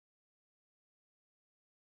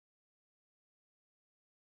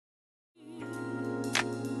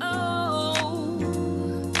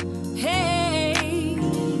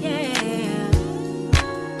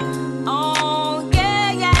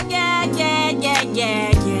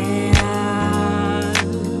Yeah, yeah.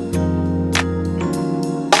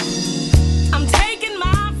 I'm taking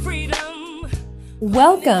my freedom.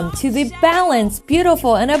 Welcome to the Balanced,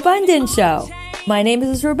 Beautiful, and Abundant Show. My name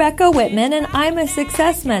is Rebecca Whitman, and I'm a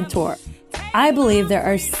success mentor. I believe there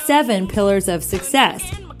are 7 pillars of success: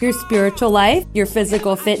 your spiritual life, your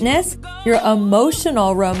physical fitness, your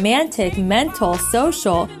emotional, romantic, mental,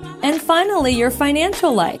 social, and finally, your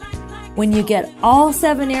financial life. When you get all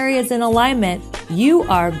 7 areas in alignment, you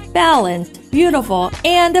are balanced, beautiful,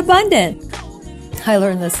 and abundant. I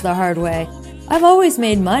learned this the hard way. I've always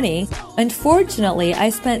made money. Unfortunately, I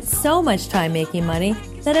spent so much time making money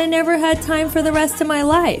that I never had time for the rest of my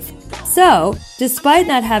life. So, despite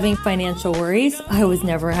not having financial worries, I was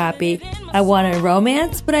never happy. I wanted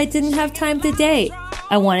romance, but I didn't have time to date.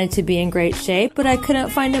 I wanted to be in great shape, but I couldn't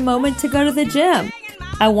find a moment to go to the gym.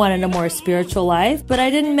 I wanted a more spiritual life, but I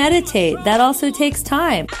didn't meditate. That also takes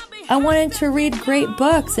time. I wanted to read great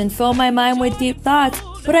books and fill my mind with deep thoughts,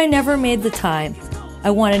 but I never made the time.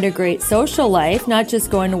 I wanted a great social life, not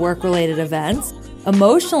just going to work-related events.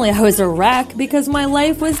 Emotionally, I was a wreck because my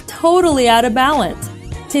life was totally out of balance.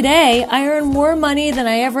 Today, I earn more money than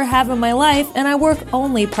I ever have in my life, and I work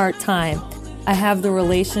only part-time. I have the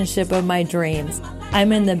relationship of my dreams.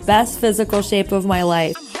 I'm in the best physical shape of my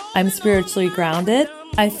life. I'm spiritually grounded.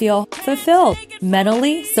 I feel fulfilled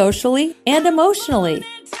mentally, socially, and emotionally.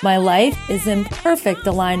 My life is in perfect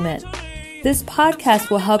alignment. This podcast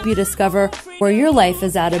will help you discover where your life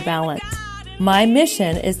is out of balance. My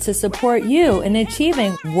mission is to support you in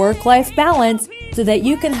achieving work-life balance so that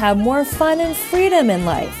you can have more fun and freedom in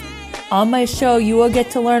life. On my show, you will get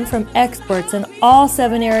to learn from experts in all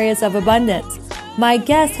 7 areas of abundance. My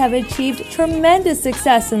guests have achieved tremendous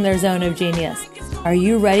success in their zone of genius. Are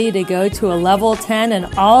you ready to go to a level 10 in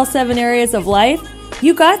all 7 areas of life?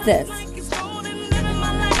 You got this.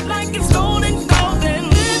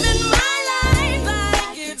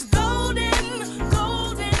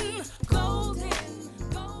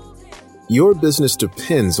 Your business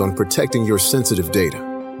depends on protecting your sensitive data,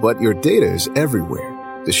 but your data is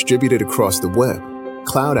everywhere, distributed across the web,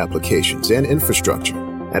 cloud applications, and infrastructure.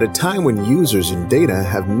 At a time when users and data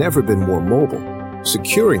have never been more mobile,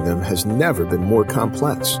 securing them has never been more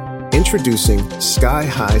complex. Introducing Sky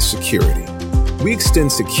High Security. We extend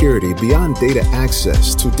security beyond data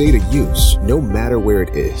access to data use, no matter where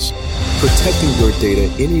it is. Protecting your data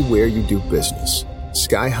anywhere you do business.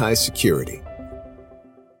 Sky High Security.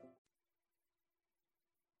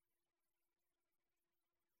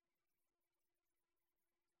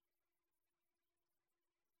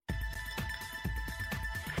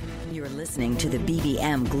 You're listening to the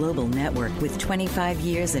BBM Global Network with 25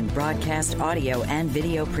 years in broadcast audio and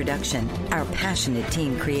video production. Our passionate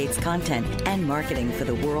team creates content and marketing for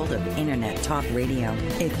the world of Internet Talk Radio.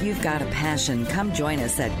 If you've got a passion, come join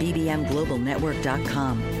us at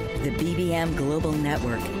bbmglobalnetwork.com. The BBM Global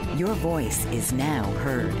Network. Your voice is now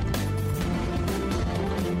heard.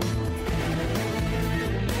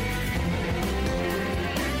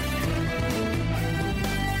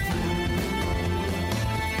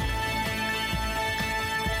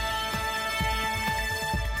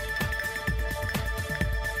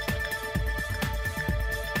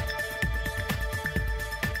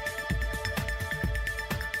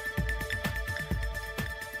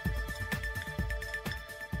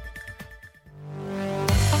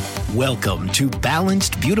 Welcome to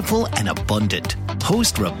Balanced, Beautiful, and Abundant.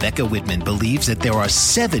 Host Rebecca Whitman believes that there are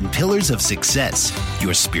 7 pillars of success: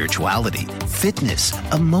 your spirituality, fitness,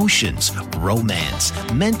 emotions, romance,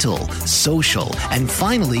 mental, social, and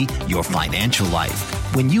finally, your financial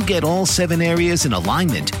life. When you get all 7 areas in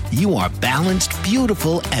alignment, you are balanced,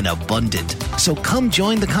 beautiful, and abundant. So come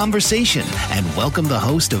join the conversation and welcome the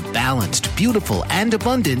host of Balanced, Beautiful, and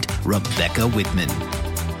Abundant, Rebecca Whitman.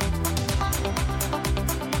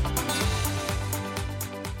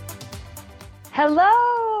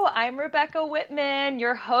 Hello, I'm Rebecca Whitman,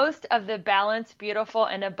 your host of the Balanced, Beautiful,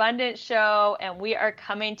 and Abundant Show, and we are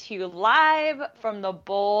coming to you live from the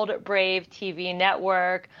Bold, Brave TV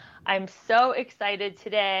network. I'm so excited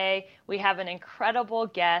today. We have an incredible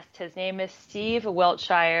guest. His name is Steve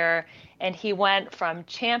Wiltshire, and he went from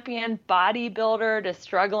champion bodybuilder to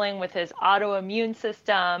struggling with his autoimmune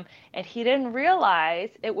system, and he didn't realize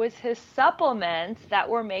it was his supplements that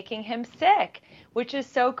were making him sick, which is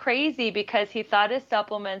so crazy because he thought his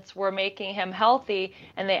supplements were making him healthy,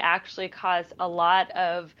 and they actually caused a lot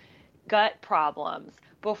of gut problems.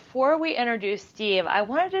 Before we introduce Steve, I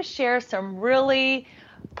wanted to share some really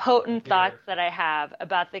potent thoughts that I have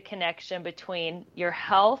about the connection between your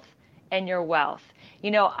health and your wealth.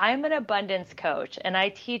 You know, I'm an abundance coach, and I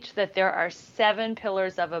teach that there are 7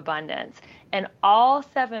 pillars of abundance, and all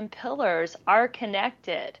 7 pillars are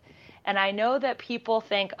connected. And I know that people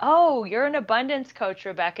think, oh, you're an abundance coach,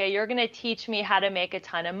 Rebecca. You're going to teach me how to make a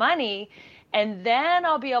ton of money, and then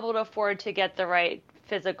I'll be able to afford to get the right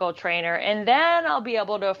physical trainer, and then I'll be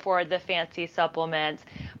able to afford the fancy supplements.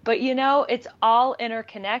 But you know, it's all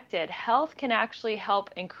interconnected. Health can actually help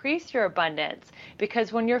increase your abundance,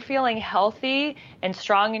 because when you're feeling healthy and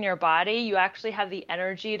strong in your body, you actually have the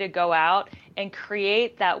energy to go out and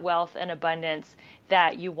create that wealth and abundance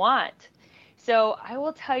that you want. So I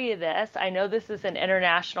will tell you this, I know this is an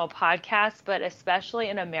international podcast, but especially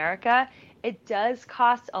in America, it does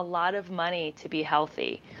cost a lot of money to be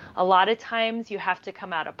healthy. A lot of times you have to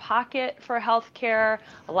come out of pocket for health care.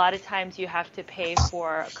 A lot of times you have to pay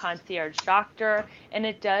for a concierge doctor. And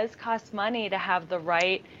it does cost money to have the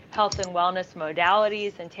right health and wellness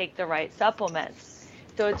modalities and take the right supplements.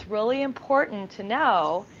 So it's really important to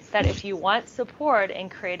know that if you want support in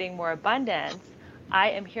creating more abundance,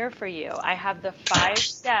 I am here for you. I have the 5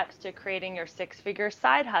 steps to creating your 6-figure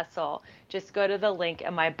side hustle. Just go to the link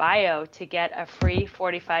in my bio to get a free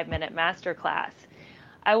 45-minute masterclass.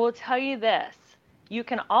 I will tell you this. You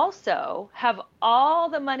can also have all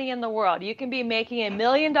the money in the world. You can be making $1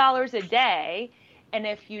 million a day, and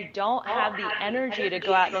if you don't have the energy to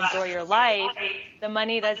go out and enjoy your life, the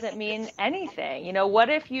money doesn't mean anything. You know, what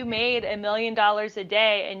if you made $1 million a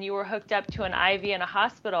day and you were hooked up to an IV in a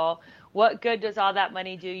hospital? What good does all that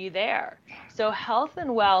money do you there? So health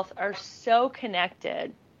and wealth are so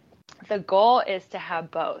connected. The goal is to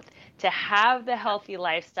have both, to have the healthy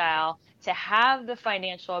lifestyle, to have the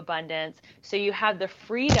financial abundance, so you have the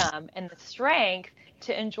freedom and the strength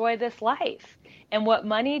to enjoy this life. And what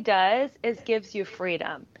money does is gives you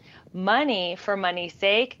freedom. Money for money's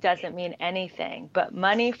sake doesn't mean anything, but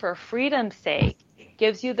money for freedom's sake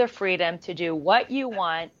gives you the freedom to do what you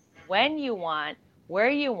want, when you want, where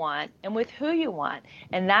you want, and with who you want.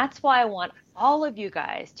 And that's why I want all of you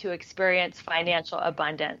guys to experience financial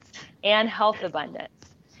abundance and health abundance.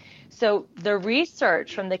 So the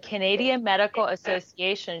research from the Canadian Medical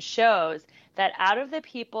Association shows that out of the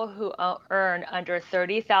people who earn under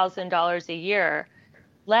 $30,000 a year,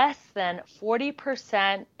 less than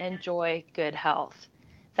 40% enjoy good health.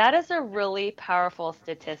 That is a really powerful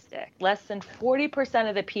statistic. Less than 40%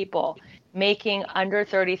 of the people making under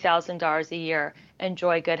 $30,000 a year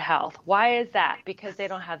enjoy good health. Why is that? Because they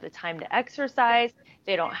don't have the time to exercise,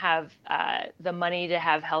 they don't have the money to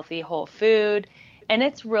have healthy whole food, and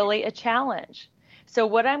it's really a challenge. So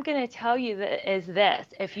what I'm going to tell you is this: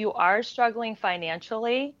 if you are struggling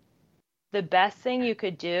financially, the best thing you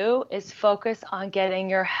could do is focus on getting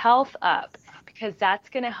your health up, because that's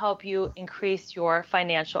going to help you increase your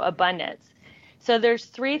financial abundance. So there's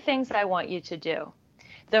 3 things I want you to do.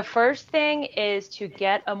 The first thing is to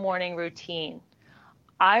get a morning routine.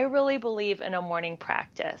 I really believe in a morning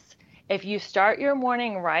practice. If you start your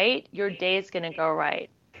morning right, your day is going to go right.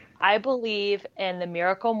 I believe in the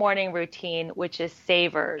miracle morning routine, which is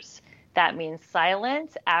SAVERS. That means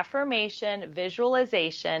silence, affirmation,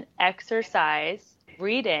 visualization, exercise,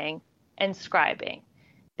 reading, and scribing.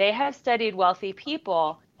 They have studied wealthy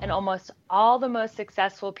people, and almost all the most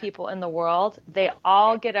successful people in the world, they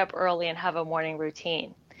all get up early and have a morning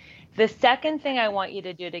routine. The second thing I want you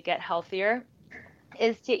to do to get healthier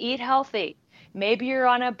is to eat healthy. Maybe you're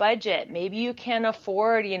on a budget. Maybe you can't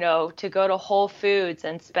afford, to go to Whole Foods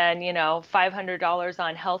and spend, $500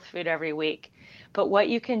 on health food every week. But what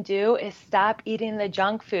you can do is stop eating the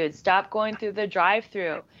junk food. Stop going through the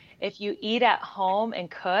drive-through. If you eat at home and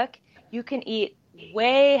cook, you can eat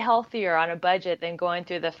way healthier on a budget than going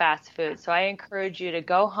through the fast food. So I encourage you to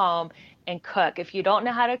go home and cook. If you don't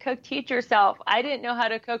know how to cook, teach yourself. I didn't know how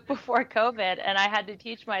to cook before COVID, and I had to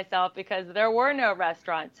teach myself because there were no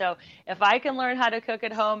restaurants. So if I can learn how to cook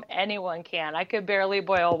at home, anyone can. I could barely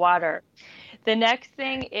boil water. The next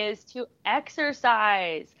thing is to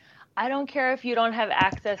exercise. I don't care if you don't have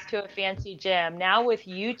access to a fancy gym. Now with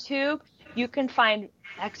YouTube, you can find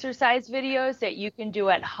exercise videos that you can do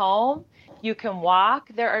at home. You can walk.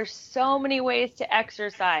 There are so many ways to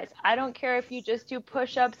exercise. I don't care if you just do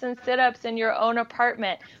push-ups and sit-ups in your own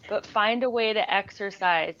apartment, but find a way to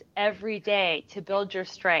exercise every day to build your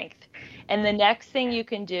strength. And the next thing you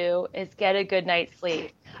can do is get a good night's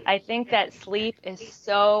sleep. I think that sleep is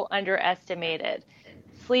so underestimated.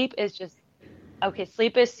 Sleep is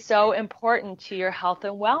so important to your health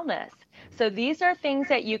and wellness. So these are things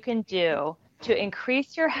that you can do to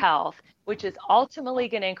increase your health, which is ultimately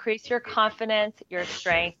going to increase your confidence, your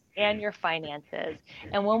strength, and your finances.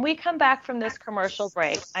 And when we come back from this commercial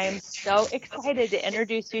break, I am so excited to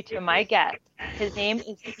introduce you to my guest. His name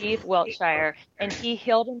is Steve Wiltshire, and he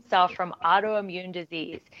healed himself from autoimmune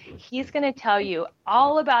disease. He's going to tell you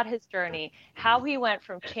all about his journey, how he went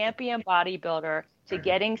from champion bodybuilder to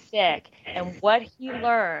getting sick, and what he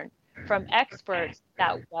learned from experts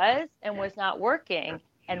that was and was not working,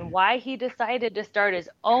 and why he decided to start his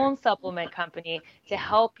own supplement company to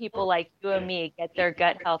help people like you and me get their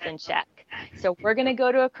gut health in check. So we're going to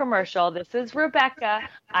go to a commercial. This is Rebecca.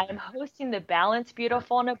 I am hosting the Balanced,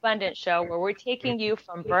 Beautiful, and Abundant show, where we're taking you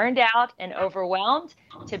from burned out and overwhelmed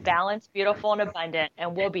to balanced, beautiful, and abundant.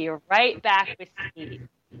 And we'll be right back with Steve.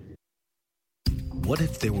 What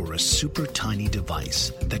if there were a super tiny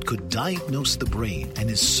device that could diagnose the brain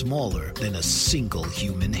and is smaller than a single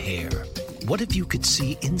human hair? What if you could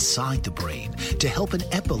see inside the brain to help an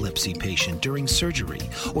epilepsy patient during surgery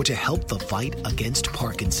or to help the fight against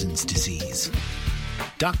Parkinson's disease?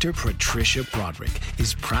 Dr. Patricia Broderick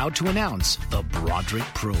is proud to announce the Broderick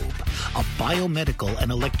Probe, a biomedical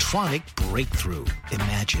and electronic breakthrough.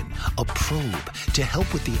 Imagine a probe to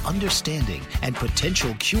help with the understanding and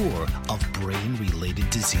potential cure of brain-related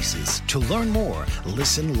diseases. To learn more,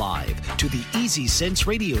 listen live to the Easy Sense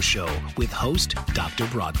radio show with host Dr.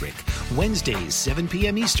 Broderick, Wednesdays, 7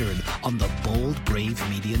 p.m. Eastern on the Bold Brave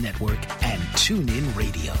Media Network and TuneIn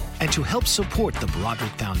Radio. And to help support the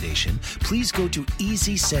Broderick Foundation, please go to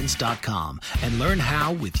EasySense.com and learn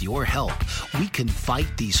how, with your help, we can fight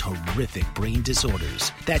these horrific brain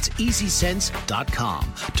disorders. That's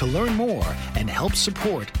EasySense.com to learn more and help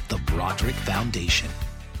support the Broderick Foundation.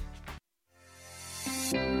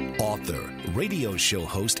 Author, radio show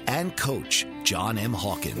host, and coach John M.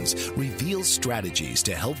 Hawkins reveals strategies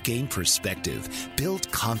to help gain perspective,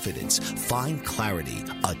 build confidence, find clarity,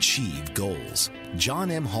 achieve goals.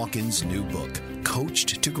 John M. Hawkins' new book,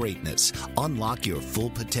 Coached to Greatness, Unlock Your Full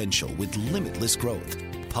Potential with Limitless Growth,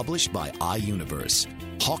 published by iUniverse.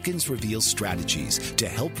 Hawkins reveals strategies to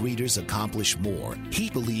help readers accomplish more. He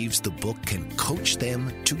believes the book can coach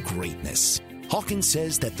them to greatness. Hawkins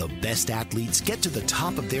says that the best athletes get to the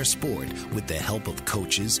top of their sport with the help of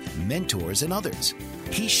coaches, mentors, and others.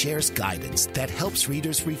 He shares guidance that helps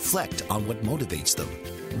readers reflect on what motivates them,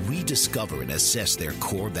 rediscover and assess their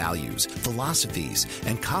core values, philosophies,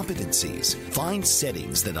 and competencies, find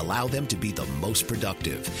settings that allow them to be the most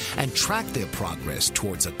productive, and track their progress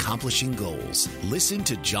towards accomplishing goals. Listen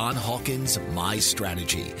to John Hawkins' My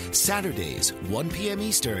Strategy, Saturdays, 1 p.m.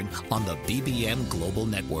 Eastern on the BBM Global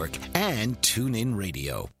Network and TuneIn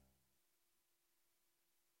Radio.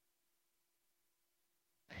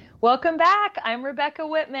 Welcome back. I'm Rebecca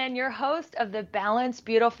Whitman, your host of the Balanced,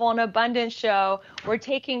 Beautiful, and Abundant show. We're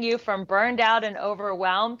taking you from burned out and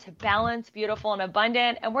overwhelmed to balanced, beautiful, and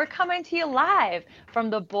abundant, and we're coming to you live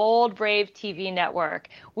from the Bold Brave TV network.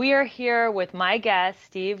 We are here with my guest,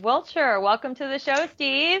 Steve Wiltshire. Welcome to the show,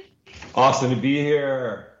 Steve. Awesome to be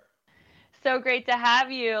here. So great to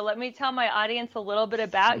have you. Let me tell my audience a little bit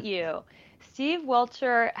about you. Steve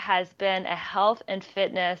Wiltshire has been a health and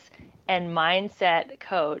fitness and mindset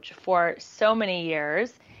coach for so many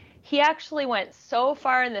years. He actually went so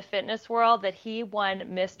far in the fitness world that he won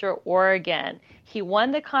Mr. Oregon. He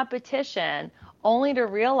won the competition only to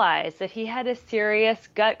realize that he had a serious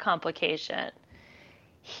gut complication.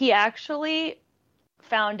 He actually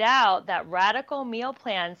found out that radical meal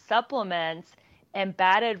plan supplements and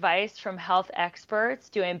bad advice from health experts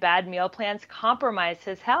doing bad meal plans compromise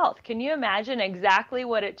his health. Can you imagine exactly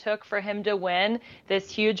what it took for him to win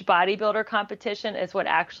this huge bodybuilder competition is what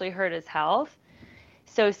actually hurt his health?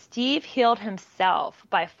 So Steve healed himself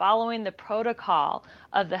by following the protocol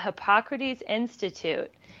of the Hippocrates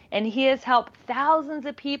Institute, and he has helped thousands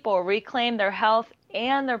of people reclaim their health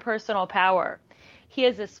and their personal power. He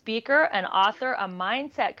is a speaker, an author, a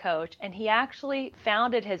mindset coach, and he actually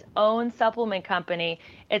founded his own supplement company.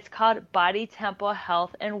 It's called Body Temple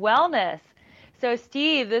Health and Wellness. So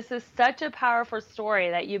Steve, this is such a powerful story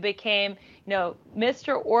that you became,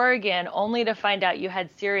 Mr. Oregon only to find out you had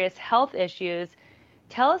serious health issues.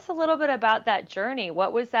 Tell us a little bit about that journey.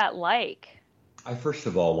 What was that like? I first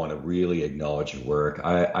of all want to really acknowledge your work.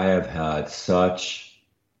 I have had such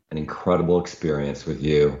an incredible experience with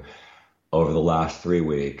you over the last 3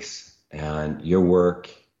 weeks, and your work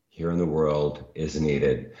here in the world is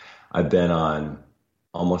needed. I've been on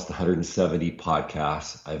almost 170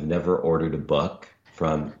 podcasts. I've never ordered a book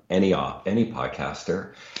from any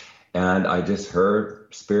podcaster, and I just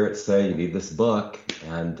heard Spirit say, you need this book,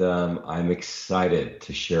 and I'm excited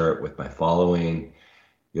to share it with my following.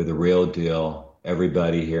 You're the real deal.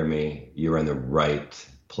 Everybody hear me. You're in the right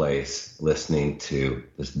place listening to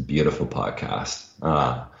this beautiful podcast.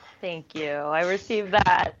 Thank you. I received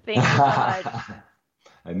that. Thank you so much.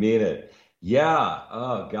 I mean it. Yeah.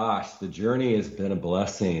 Oh gosh, the journey has been a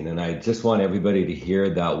blessing. And I just want everybody to hear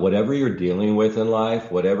that whatever you're dealing with in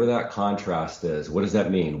life, whatever that contrast is, what does that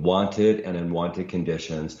mean? Wanted and unwanted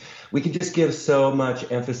conditions. We can just give so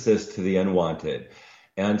much emphasis to the unwanted.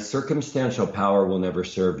 And circumstantial power will never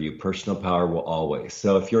serve you. Personal power will always.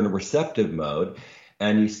 So if you're in a receptive mode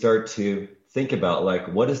and you start to think about like,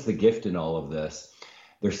 what is the gift in all of this?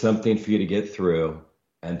 There's something for you to get through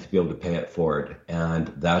and to be able to pay it forward. And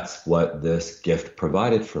that's what this gift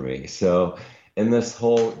provided for me. So in this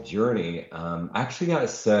whole journey, I actually got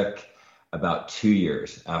sick about 2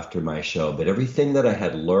 years after my show, but everything that I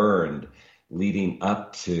had learned leading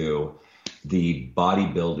up to the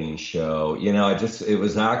bodybuilding show, it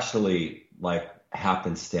was actually like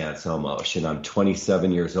happenstance almost. I'm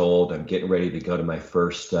 27 years old. I'm getting ready to go to my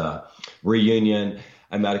first reunion.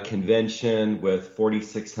 I'm at a convention with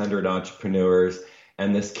 4,600 entrepreneurs.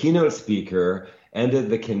 And this keynote speaker ended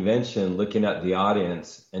the convention looking at the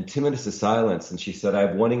audience and 2 minutes of silence. And she said, I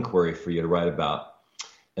have one inquiry for you to write about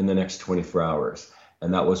in the next 24 hours.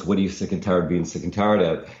 And that was, what are you sick and tired of being sick and tired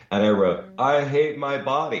of? And I wrote, I hate my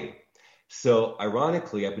body. So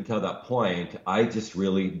ironically, up until that point, I just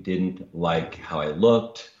really didn't like how I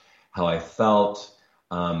looked, how I felt.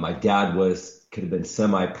 My dad could have been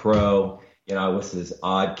semi-pro. I was this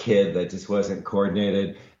odd kid that just wasn't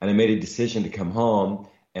coordinated. And I made a decision to come home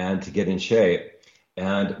and to get in shape.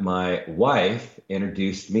 And my wife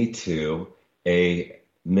introduced me to a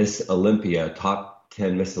Miss Olympia, top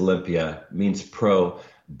 10 Miss Olympia, means pro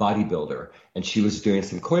bodybuilder. And she was doing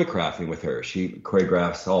some choreographing with her. She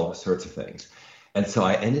choreographs all sorts of things. And so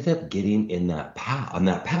I ended up getting in that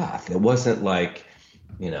path. It wasn't like,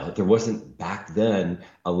 there wasn't back then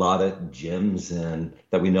a lot of gyms and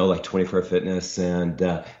that we know, like 24 Fitness and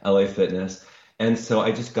LA Fitness. And so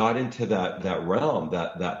I just got into that realm,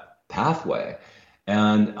 that pathway,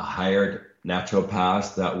 and hired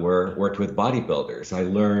naturopaths that worked with bodybuilders. I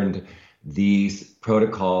learned these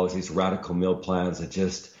protocols, these radical meal plans that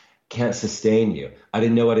just can't sustain you. I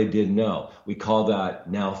didn't know what I didn't know. We call that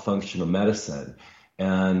now functional medicine.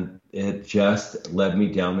 And it just led me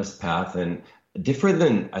down this path. And different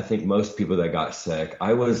than I think most people that got sick,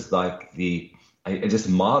 I was like I just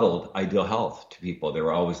modeled ideal health to people. They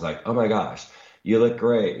were always like, oh my gosh, you look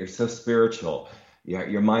great. You're so spiritual.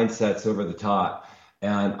 Your mindset's over the top.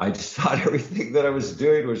 And I just thought everything that I was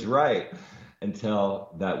doing was right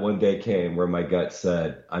until that one day came where my gut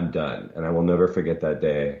said, I'm done. And I will never forget that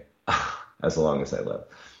day as long as I live.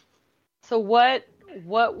 So what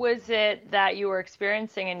was it that you were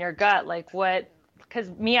experiencing in your gut? Like what? Because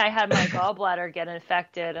I had my gallbladder get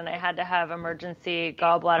infected and I had to have emergency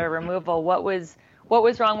gallbladder removal. What was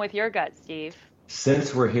wrong with your gut, Steve?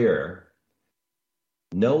 Since we're here,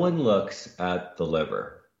 no one looks at the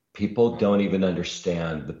liver. People don't even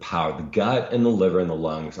understand the power. The gut and the liver and the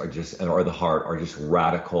lungs or the heart are just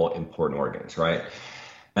radical, important organs, right?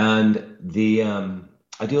 And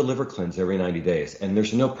I do a liver cleanse every 90 days, and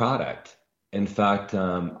there's no product. In fact,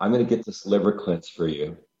 I'm going to get this liver cleanse for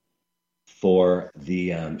you for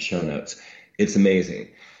the show notes. It's amazing.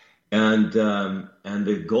 And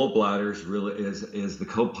the gallbladder is the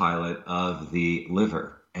co-pilot of the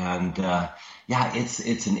liver. And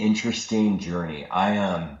it's an interesting journey.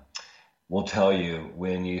 I will tell you,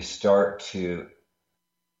 when you start to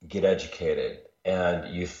get educated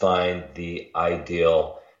and you find the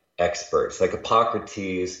ideal experts, like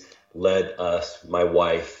Hippocrates led us, my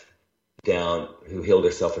wife, down, who healed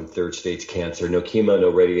herself from 3rd stage cancer, no chemo,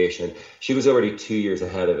 no radiation. She was already 2 years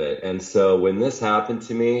ahead of it. And so when this happened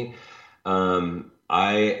to me, I'm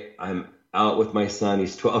out with my son.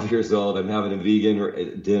 He's 12 years old. I'm having a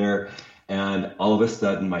vegan dinner. And all of a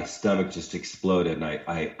sudden, my stomach just exploded. And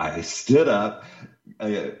I stood up,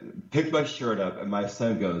 I picked my shirt up, and my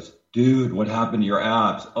son goes, dude, what happened to your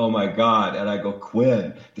abs? Oh, my God. And I go,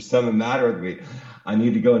 Quinn, there's something the matter with me. I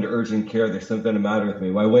need to go into urgent care. There's something the matter with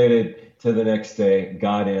me. Well, I waited till the next day,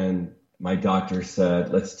 got in. My doctor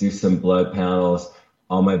said, let's do some blood panels.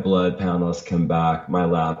 All my blood panels come back. My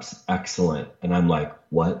lab's excellent. And I'm like,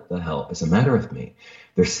 what the hell is the matter with me?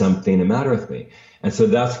 There's something the matter with me. And so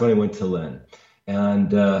that's when I went to Lynn.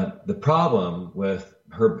 And the problem with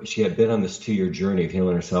her, she had been on this 2-year journey of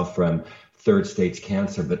healing herself from 3rd stage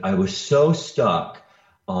cancer, but I was so stuck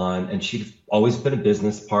on, and she'd always been a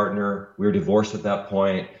business partner. We were divorced at that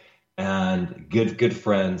point and good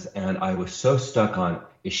friends. And I was so stuck on,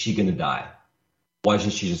 is she going to die? Why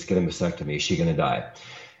isn't she just get a mastectomy? Is she going to die?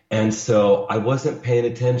 And so I wasn't paying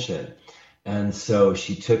attention. And so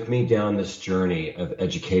she took me down this journey of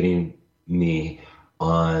educating me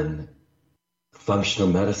on functional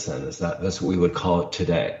medicine. That's what we would call it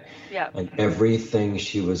today. Yeah. And everything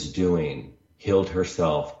she was doing healed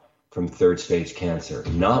herself from third stage cancer,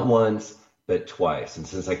 not once, but twice. And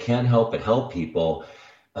since I can't help but help people,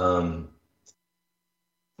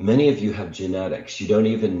 many of you have genetics. You don't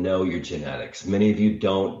even know your genetics. Many of you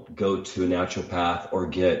don't go to a naturopath or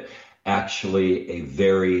get actually a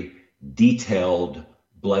very detailed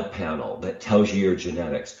blood panel that tells you your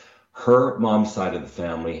genetics. Her mom's side of the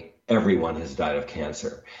family, everyone has died of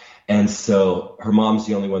cancer. And so her mom's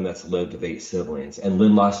the only one that's lived of 8 siblings. And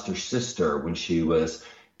Lynn lost her sister when she was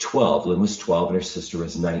 12. Lynn was 12 and her sister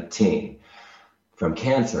was 19 from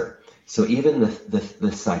cancer. So even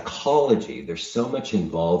the psychology, there's so much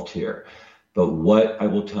involved here. But what I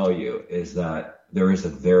will tell you is that there is a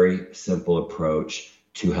very simple approach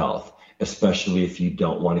to health, especially if you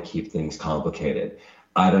don't want to keep things complicated.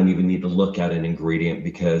 I don't even need to look at an ingredient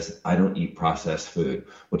because I don't eat processed food.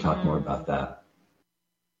 We'll talk more about that.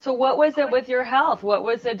 So what was it with your health? What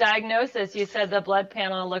was the diagnosis? You said the blood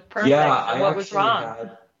panel looked perfect. Yeah, so what was wrong?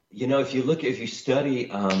 If you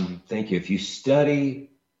study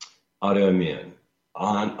autoimmune,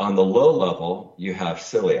 on the low level, you have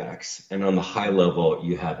celiacs, and on the high level,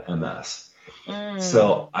 you have MS.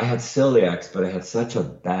 So I had celiacs, but I had such a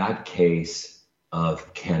bad case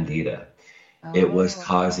of candida. It was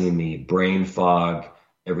causing me brain fog.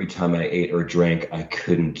 Every time I ate or drank, I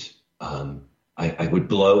couldn't, I would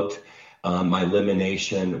bloat. My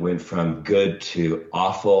elimination went from good to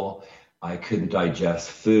awful. I couldn't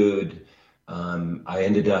digest food. I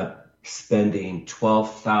ended up spending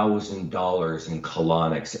 $12,000 in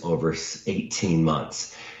colonics over 18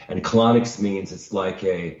 months. And colonics means it's like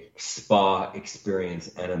a spa experience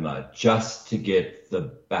enema just to get the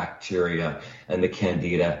bacteria and the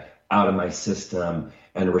candida out of my system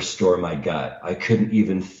and restore my gut. I couldn't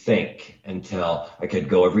even think until I could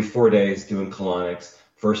go every 4 days doing colonics.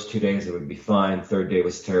 First 2 days it would be fine. Third day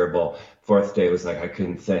was terrible. Fourth day was like I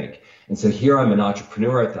couldn't think. And so here I'm an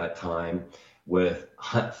entrepreneur at that time with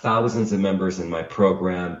thousands of members in my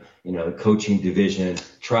program, the coaching division,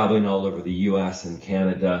 traveling all over the US and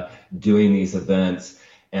Canada, doing these events,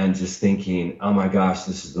 and just thinking, oh my gosh,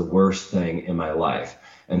 this is the worst thing in my life,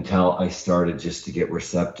 until I started just to get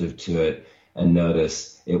receptive to it and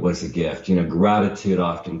notice it was a gift. Gratitude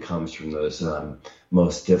often comes from those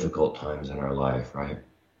most difficult times in our life, right?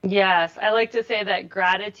 Yes, I like to say that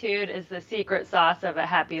gratitude is the secret sauce of a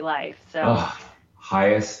happy life. So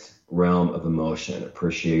highest realm of emotion: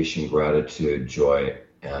 appreciation, gratitude, joy,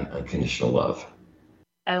 and unconditional love.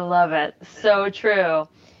 I love it. So true.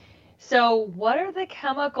 So what are the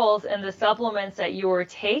chemicals in the supplements that you were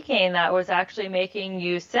taking that was actually making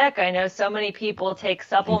you sick? I know so many people take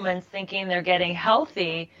supplements thinking they're getting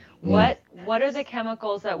healthy. What are the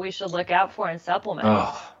chemicals that we should look out for in supplements?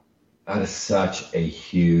 Oh, that is such a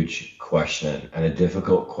huge question and a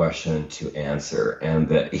difficult question to answer. And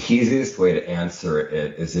the easiest way to answer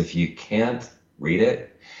it is if you can't read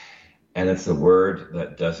it and it's a word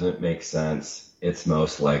that doesn't make sense, it's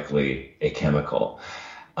most likely a chemical.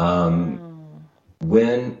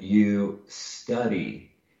 When you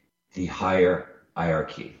study the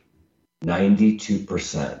hierarchy,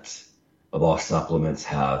 92% of all supplements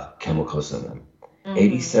have chemicals in them.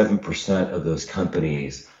 87% of those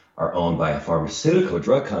companies are owned by a pharmaceutical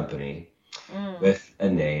drug company with a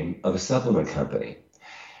name of a supplement company.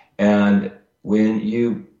 And when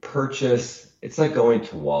you purchase, it's like going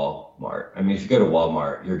to Walmart. I mean, if you go to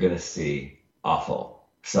Walmart, you're going to see awful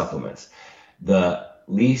supplements. The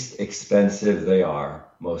least expensive they are,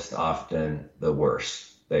 most often the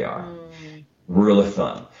worse they are. Rule of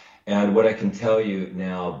thumb. And what I can tell you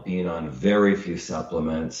now, being on very few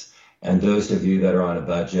supplements, and those of you that are on a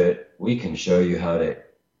budget, we can show you how to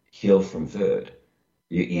heal from food.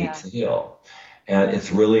 You eat to heal. And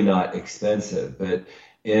it's really not expensive. But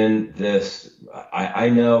in this, I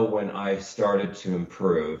know when I started to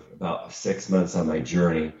improve, about 6 months on my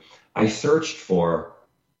journey, I searched for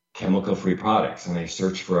chemical-free products and I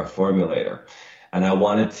searched for a formulator. And I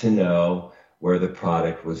wanted to know where the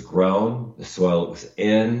product was grown, the soil it was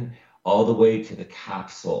in, all the way to the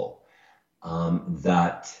capsule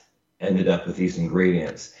that ended up with these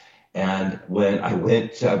ingredients. And when I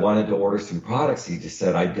wanted to order some products, he just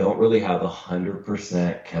said, I don't really have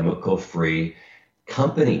 100% chemical-free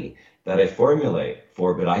company that I formulate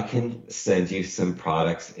for, but I can send you some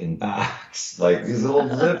products in bags, like these little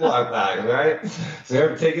Ziploc bags, right? So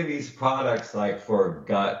I'm taking these products like for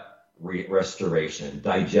gut restoration,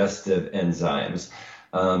 digestive enzymes,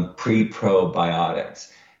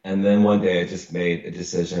 pre-probiotics. And then one day I just made a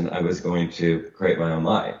decision I was going to create my own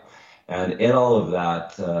line. And in all of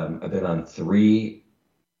that, I've been on 3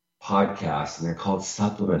 podcasts, and they're called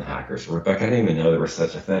supplement hackers. Rebecca, I didn't even know there was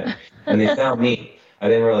such a thing. And they found me. I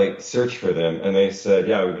didn't really search for them, and they said,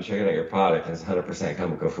 "Yeah, we've been checking out your product, and it's 100%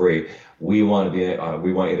 chemical free. We want you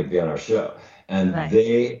to be on our show." And Nice.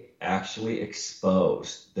 They actually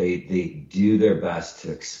they do their best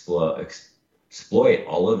to exploit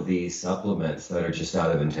all of these supplements that are just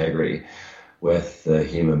out of integrity with the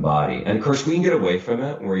human body. And of course, we can get away from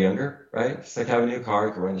it when we're younger, right? It's like having a new car,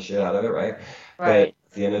 you can run the shit out of it, right? Right. But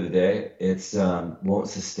at the end of the day, it's won't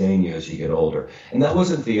sustain you as you get older. And that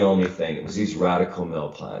wasn't the only thing. It was these radical meal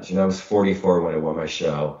plans. I was 44 when I won my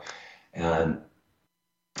show, and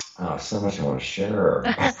so much I want to share.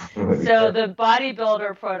 So the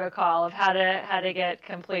bodybuilder protocol of how to get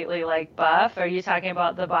completely like buff. Are you talking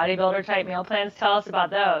about the bodybuilder type meal plans? Tell us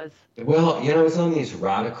about those. Well, I was on these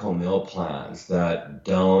radical meal plans that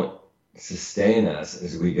don't sustain us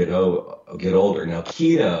as we get older. Now,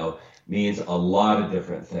 keto means a lot of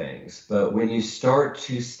different things, but when you start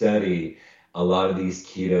to study a lot of these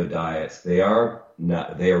keto diets, they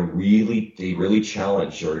really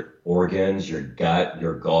challenge your organs, your gut,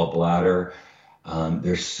 your gallbladder.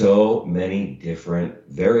 There's so many different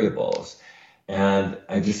variables. And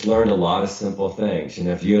I just learned a lot of simple things.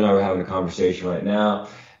 If you and I were having a conversation right now,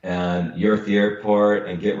 and you're at the airport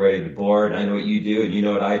and getting ready to board, I know what you do and you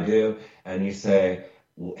know what I do, and you say,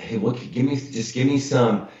 "Hey, give me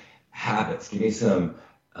some habits, give me some,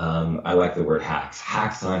 I like the word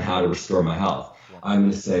hacks on how to restore my health." I'm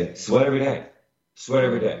going to say, sweat every day.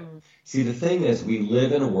 See, the thing is, we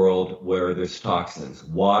live in a world where there's toxins.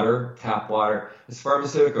 Water, tap water, there's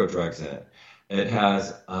pharmaceutical drugs in it. It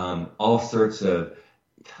has all sorts of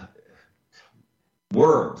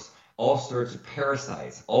worms, all sorts of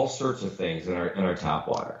parasites, all sorts of things in our tap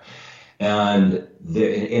water. And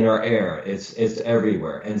in our air, it's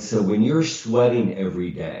everywhere. And so when you're sweating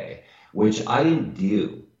every day, which I didn't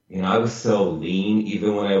do, I was so lean,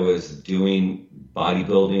 even when I was doing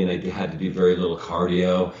bodybuilding, I had to do very little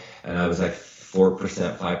cardio, and I was like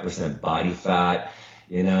 4%, 5% body fat,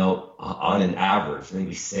 on an average,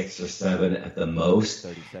 maybe 6 or 7 at the most.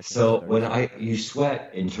 So when you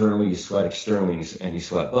sweat internally, you sweat externally, and you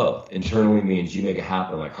sweat both. Internally means you make it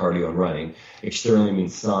happen, like cardio and running. Externally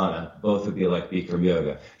means sauna. Both would be like Bikram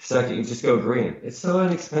yoga. Second, you just go green. It's so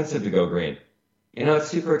inexpensive to go green. It's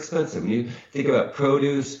super expensive. When you think about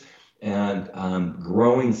produce and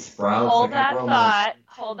growing sprouts. Hold that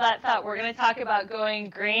thought. We're going to talk about going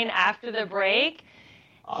green after the break.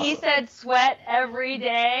 Awesome. He said sweat every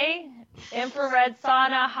day, infrared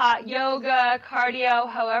sauna, hot yoga, cardio,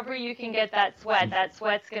 however you can get that sweat. That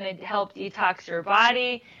sweat's going to help detox your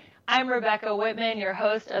body. I'm Rebecca Whitman, your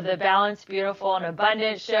host of the Balanced, Beautiful, and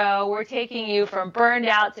Abundant show. We're taking you from burned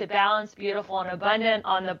out to balanced, beautiful, and abundant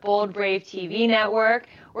on the Bold Brave TV network.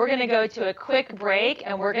 We're going to go to a quick break,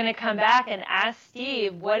 and we're going to come back and ask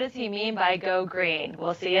Steve, what does he mean by go green?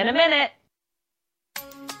 We'll see you in a minute.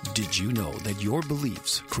 Did you know that your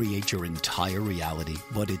beliefs create your entire reality,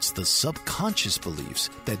 but it's the subconscious beliefs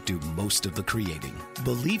that do most of the creating?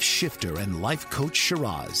 Belief shifter and life coach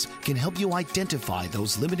Shiraz can help you identify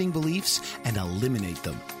those limiting beliefs and eliminate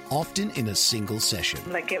them, often in a single session.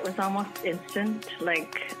 It was almost instant,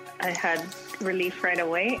 I had relief right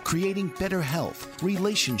away. Creating better health,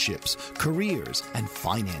 relationships, careers, and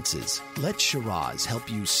finances. Let Shiraz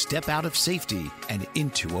help you step out of safety and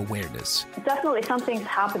into awareness. Definitely something's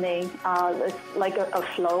happening. It's like a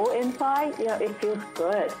flow inside. It feels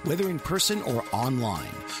good. Whether in person or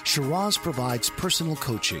online, Shiraz provides personal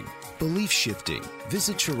coaching, belief shifting.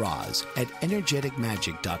 Visit Shiraz at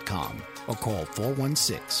energeticmagic.com. or call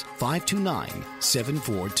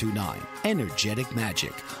 416-529-7429. Energetic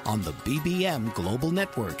Magic on the BBM Global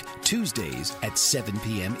Network, Tuesdays at 7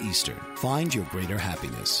 p.m. Eastern. Find your greater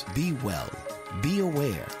happiness. Be well. Be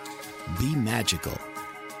aware. Be magical.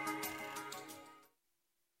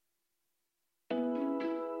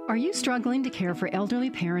 Are you struggling to care for elderly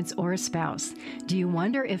parents or a spouse? Do you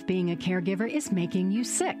wonder if being a caregiver is making you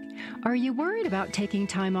sick? Are you worried about taking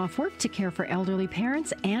time off work to care for elderly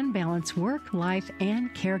parents and balance work, life,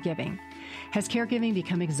 and caregiving? Has caregiving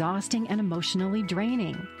become exhausting and emotionally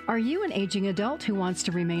draining? Are you an aging adult who wants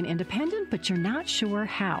to remain independent, but you're not sure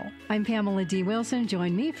how? I'm Pamela D. Wilson.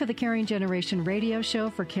 Join me for the Caring Generation radio show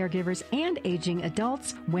for caregivers and aging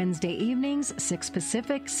adults, Wednesday evenings, 6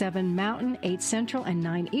 Pacific, 7 Mountain, 8 Central, and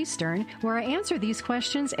 9 Eastern, where I answer these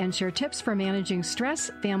questions and share tips for managing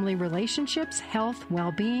stress, family relationships, health,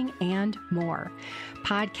 well-being, and more.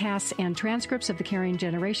 Podcasts and transcripts of the Caring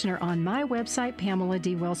Generation are on my website,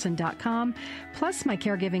 PamelaDWilson.com. caregivingcoach.com, plus my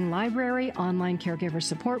caregiving library, online caregiver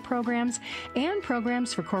support programs, and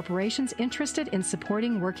programs for corporations interested in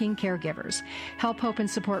supporting working caregivers. Help, hope, and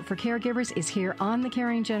support for caregivers is here on The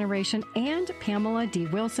Caring Generation and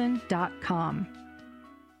PamelaDWilson.com.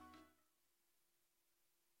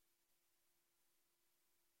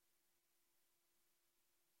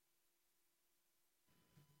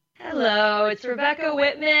 Hello, it's Rebecca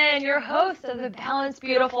Whitman, your host of the Balanced,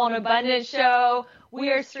 Beautiful, and Abundant Show.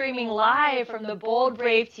 We are streaming live from the Bold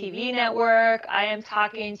Brave TV network. I am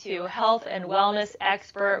talking to health and wellness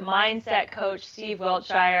expert, mindset coach Steve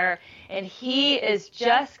Wiltshire, and he is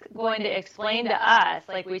just going to explain to us,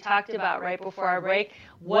 like we talked about right before our break,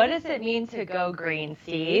 what does it mean to go green,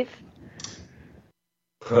 Steve?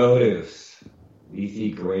 Produce,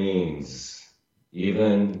 leafy greens,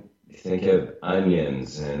 even think of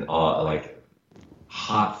onions and all, like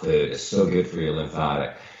hot food is so good for your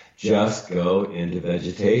lymphatic. Just go into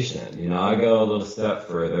vegetation. You know, I go a little step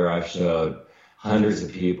further. I've showed hundreds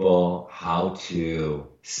of people how to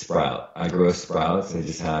sprout. I grow sprouts.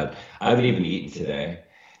 I haven't even eaten today,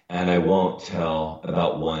 and I won't till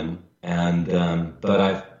about 1. But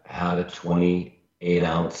I've had a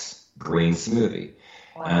 28-ounce green smoothie.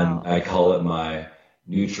 Wow. And I call it my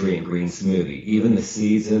nutrient green smoothie. Even the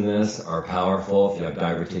seeds in this are powerful. If you have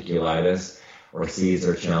diverticulitis or seeds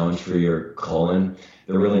are a challenge for your colon,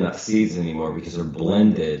 they're really not seeds anymore because they're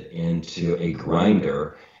blended into a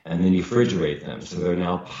grinder and then you refrigerate them. So they're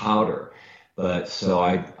now powder. But so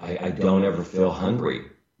I don't ever feel hungry.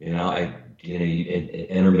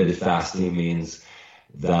 Intermittent fasting means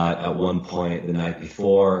that at one point the night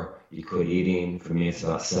before you quit eating. For me, it's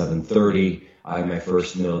about 7:30. I have my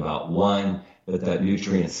first meal about 1. But that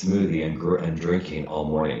nutrient smoothie and drinking all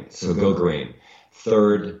morning. So go green.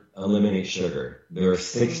 Third, eliminate sugar. There are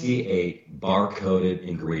 68 bar-coded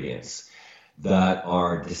ingredients that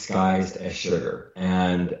are disguised as sugar,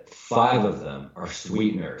 and 5 of them are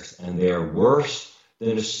sweeteners, and they are worse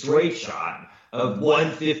than a straight shot of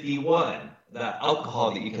 151, that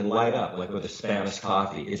alcohol that you can light up, like with a Spanish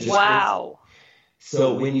coffee. It's just wow. Crazy.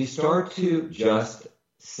 So when you start to just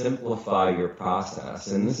simplify your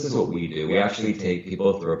process, and this is what we do. We actually take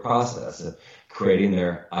people through a process of creating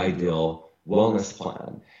their ideal wellness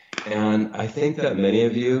plan. And I think that many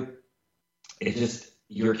of you,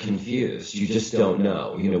 you're confused. You just don't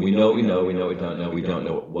know. We know we don't know, we don't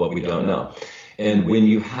know what we don't know. And when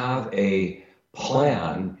you have a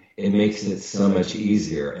plan, it makes it so much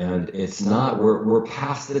easier. And it's not, we're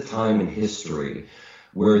past the time in history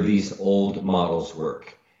where these old models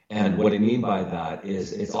work. And what I mean by that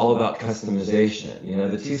is it's all about customization.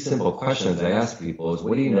 The 2 simple questions I ask people is,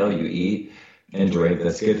 what do you know you eat and drink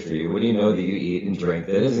that's good for you? What do you know that you eat and drink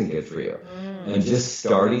that isn't good for you? And just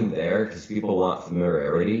starting there, because people want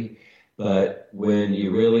familiarity. But when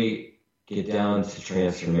you really get down to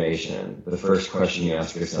transformation, the first question you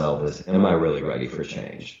ask yourself is, am I really ready for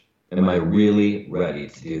change? Am I really ready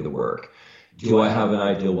to do the work? Do I have an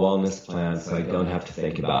ideal wellness plan so I don't have to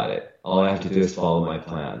think about it? All I have to do is follow my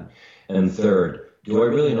plan. And third, do I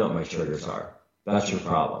really know what my triggers are? That's your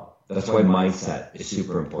problem. That's why mindset is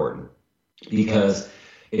super important, because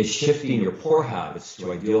it's shifting your poor habits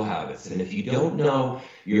to ideal habits. And if you don't know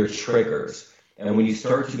your triggers, and when you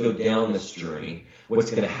start to go down this journey,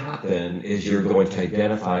 what's going to happen is you're going to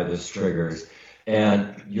identify those triggers,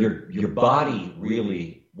 and your body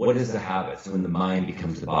really, what is the habit? So when the mind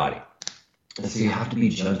becomes the body. And so you have to be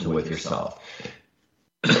gentle with yourself.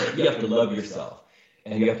 You have to love yourself,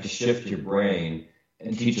 and you have to shift your brain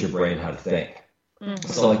and teach your brain how to think. Mm-hmm.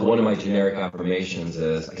 So like one of my generic affirmations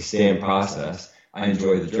is, I stay in process, I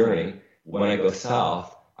enjoy the journey. When I go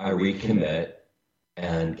south, I recommit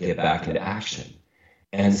and get back into action.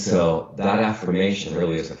 And so that affirmation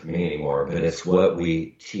really isn't for me anymore, but it's what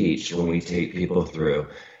we teach when we take people through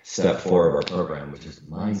step 4 of our program, which is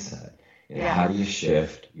mindset. How do you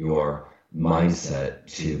shift your mindset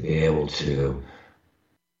to be able to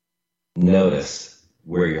notice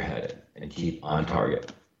where you're headed and keep on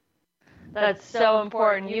target? That's so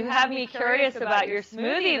important. You have me curious about your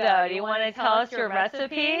smoothie, though. Do you want to tell us your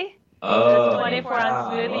recipe? Oh,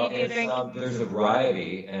 24-ounce smoothie you drink? There's a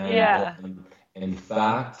variety. And in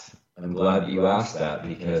fact, I'm glad that you asked that,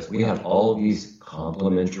 because we have all these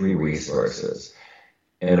complimentary resources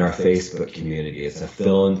in our Facebook community. It's a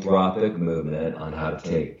philanthropic movement on how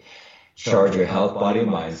to charge your health, body,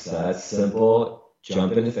 mindset. Simple.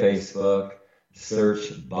 Jump into Facebook,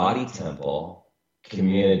 search Body Temple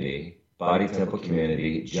Community,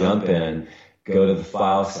 jump in, go to the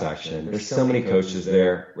file section. There's so many coaches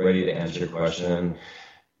there ready to answer your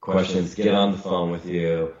questions, get on the phone with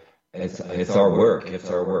you. It's our work. It's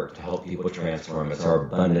our work to help people transform. It's our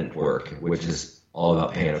abundant work, which is all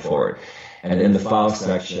about paying it forward. And in the file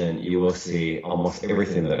section, you will see almost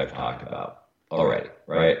everything that I've talked about already,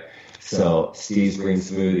 right? So Steve's green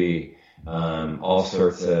smoothie, all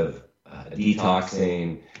sorts of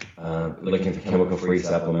detoxing, looking for chemical-free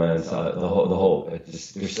supplements, the whole.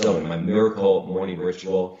 There's so many. My miracle morning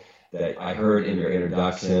ritual that I heard in your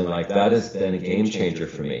introduction, like that has been a game changer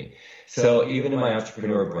for me. So even in my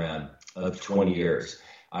entrepreneur brand of 20 years,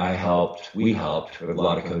 we helped with a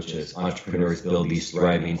lot of coaches, entrepreneurs build these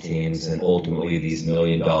thriving teams and ultimately these $1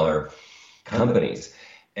 million companies.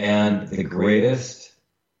 And the greatest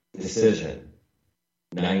decision,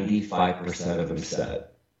 95% of them said,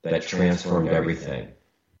 that transformed everything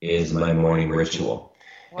is my morning ritual.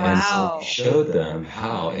 Wow. And so I showed them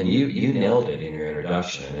how, and you nailed it in your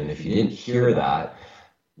introduction. And if you didn't hear that,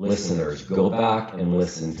 listeners, go back and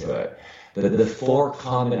listen to it. The four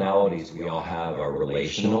commonalities we all have are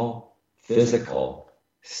relational, physical,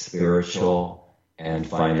 spiritual, and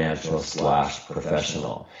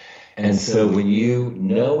financial/professional. And so when you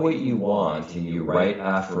know what you want and you write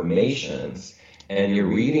affirmations and you're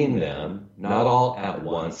reading them, not all at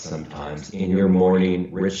once sometimes, in your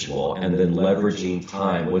morning ritual, and then leveraging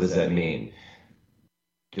time, what does that mean?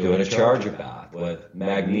 Doing a charger bath with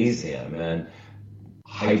magnesium and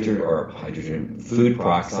hydrogen. Food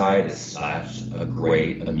peroxide is such a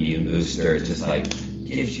great immune booster. It just like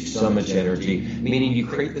gives you so much energy, meaning you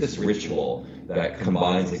create this ritual that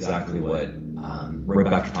combines exactly what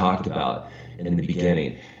Rebecca talked about in the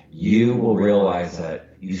beginning. You will realize that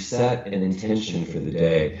you set an intention for the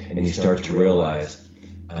day and you start to realize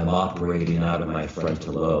I'm operating out of my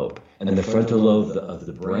frontal lobe. And the frontal lobe of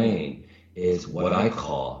the brain is what I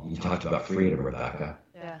call, you talked about freedom, Rebecca.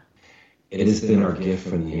 Yeah. It has been our gift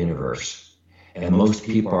from the universe. And most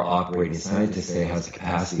people are operating, scientists say it has a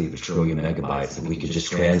capacity of 1 trillion megabytes, and we could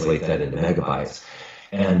just translate that into megabytes.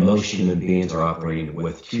 And most human beings are operating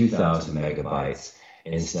with 2,000 megabytes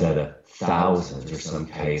instead of thousands, or some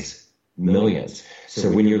case millions. So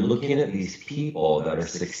when you're looking at these people that are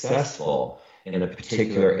successful in a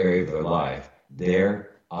particular area of their life,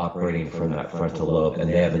 they're operating from that frontal lobe, and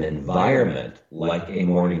they have an environment like a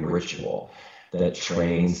morning ritual that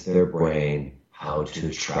trains their brain how to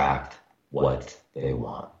attract what they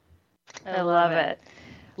want. I love it.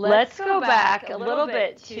 Let's go back a little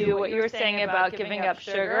bit to what you were saying about giving up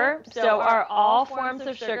sugar. So are all forms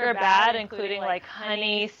of sugar bad, including like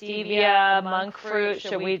honey, stevia, monk fruit?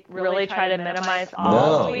 Should we really try to minimize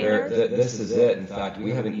all sweeteners? No, this is it. In fact,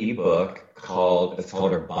 we have an ebook called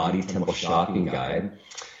our Body Temple Shopping Guide,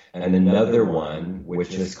 and another one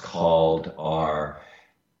which is called our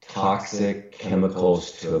Toxic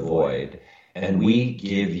Chemicals to Avoid. And we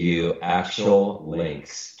give you actual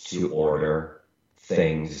links to order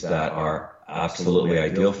things that are absolutely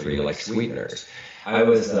ideal for you, like sweeteners. I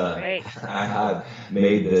had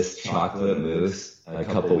made this chocolate mousse a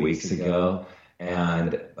couple weeks ago,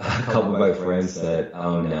 and a couple of my friends said,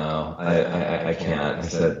 "Oh no, I can't." I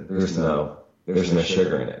said, "There's no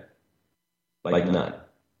sugar in it, like none.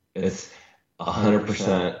 It's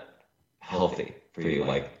 100% healthy for you.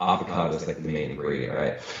 Like avocado is like the main ingredient,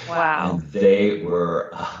 right?" Wow. And they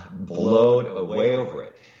were blown away over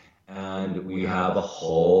it. And we have a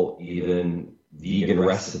whole even vegan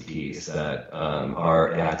recipes that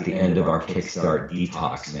are at the end of our Kickstart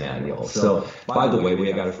Detox manual. So, by the way, we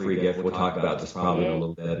have got a free gift. We'll talk about this probably in a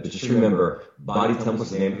little bit. But just remember, Body Temple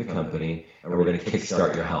is the name of the company, and we're going to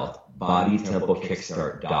kickstart your health.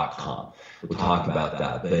 BodyTempleKickstart.com. We'll talk about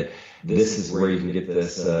that. But this is where you can get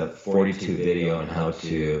this 42 video on how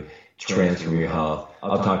to transform your health.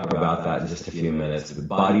 I'll talk about that in just a few minutes.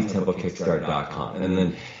 BodyTempleKickstart.com. And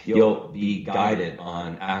then you'll be guided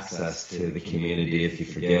on access to the community if you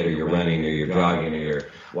forget, or you're running, or you're jogging, or you're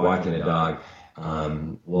walking a dog.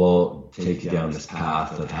 We'll take you down this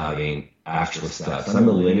path of having actual steps. I'm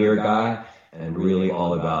a linear guy and really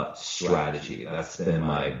all about strategy. That's been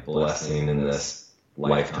my blessing in this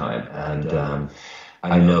lifetime. And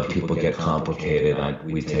I know people get complicated.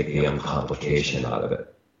 We take the uncomplication out of it.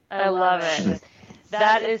 I love it.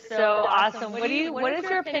 That is so awesome. What is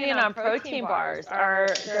your opinion on protein bars? Are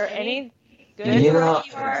there any good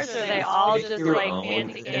protein bars, or are they all just like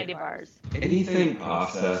fancy candy bars? Anything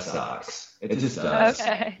processed sucks. It just does.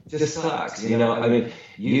 Okay. It just sucks. I mean,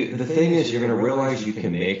 the thing is, you're going to realize you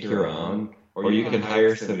can make your own, or you can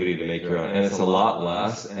hire somebody to make your own, and it's a lot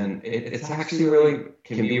less, and it's actually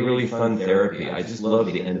can be really fun therapy. I just love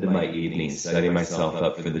the end of my evening setting myself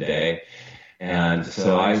up for the day. And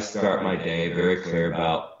so I start my day very clear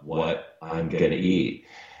about what I'm going to eat.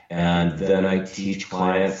 And then I teach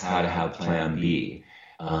clients how to have plan B.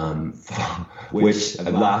 which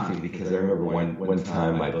I'm laughing because I remember one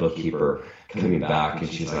time my bookkeeper coming back and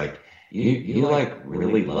she's like, you like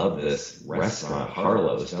really love this restaurant,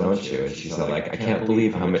 Harlow's, don't you? And she's like, I can't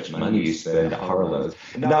believe how much money you spend at Harlow's.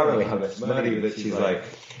 Not really how much money, but she's like,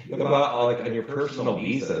 about like on your personal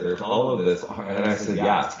visa, there's all of this. And I said,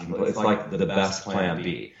 yeah, it's like the best plan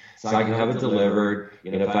B. So I can have it delivered,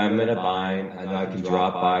 if I'm in a bind, and I can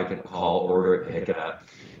drop by, I can call, order it, pick it up.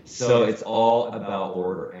 So it's all about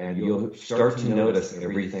order, and you'll start to notice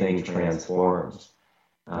everything transforms.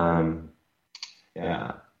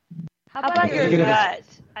 Yeah. How about your gut?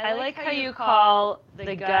 I like how you call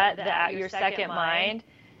the gut your second mind.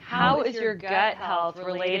 How is your gut health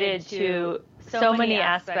related to so many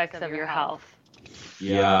aspects of your health?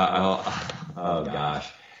 Yeah, oh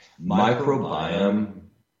gosh. Microbiome,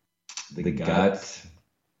 the gut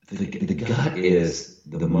is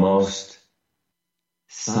the most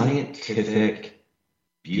scientific,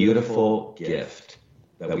 beautiful gift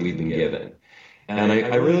that we've been given. And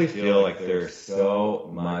I really feel like there's so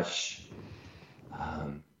much, I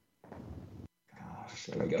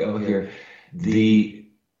go here, the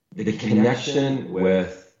connection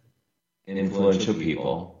with influential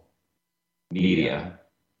people, media,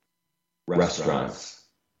 restaurants,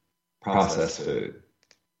 processed food,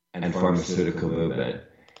 and pharmaceutical movement.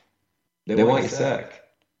 They want you sick.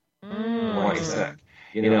 They want you sick.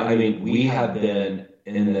 We have been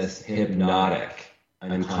in this hypnotic,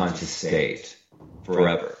 unconscious state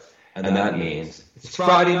forever. And that means it's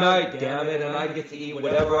Friday night, damn it, and I get to eat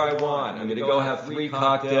whatever I want. I'm going to go have 3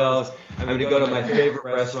 cocktails. I'm going to go to my favorite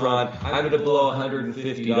restaurant. I'm going to blow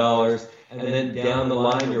 $150. And then down the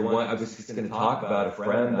line, I was just going to talk about a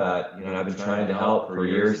friend that, I've been trying to help for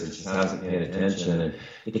years and she hasn't paid attention. And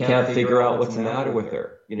you can't figure out what's the matter with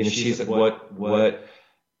her. She's what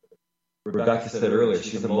Rebecca said earlier.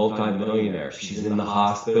 She's a multimillionaire. She's in the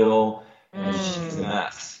hospital and she's a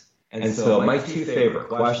mess. And so my 2 favorite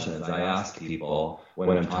questions I ask people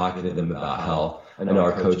when I'm talking to them about health, I know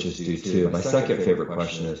our coaches do too. My second favorite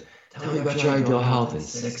question is, tell me about your ideal health in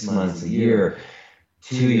 6 months, a year,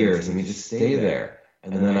 2 years. Just stay there.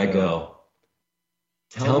 And then I go,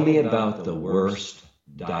 tell me about the worst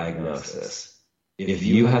diagnosis. If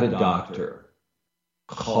you had a doctor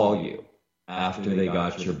call you after they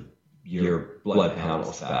got your blood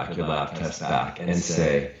panels back, your lab tests back, and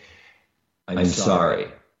say, I'm sorry,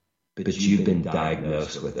 but you've been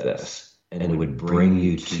diagnosed with this, and it would bring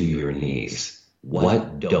you to your knees.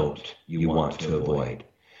 What don't you want to avoid?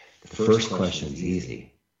 The first question is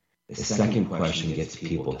easy. The second question gets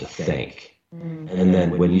people to think. And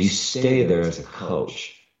then when you stay there as a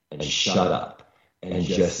coach and shut up and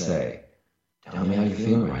just say, tell me how you're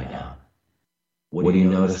feeling right now. What are you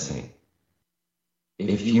noticing?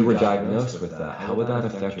 If you were diagnosed with that, how would that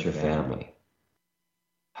affect your family?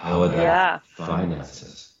 How would that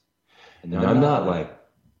finances? And I'm not like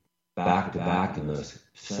back to back in those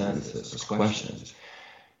sentences, those questions.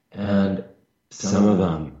 And some of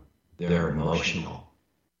them, they're emotional.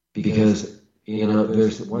 Because,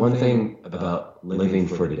 there's one thing about living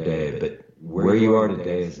for today, but where you are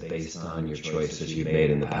today is based on your choices you've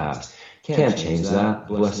made in the past. Can't change that,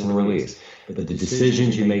 bless and release. But the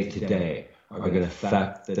decisions you make today are going to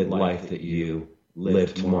affect the life that you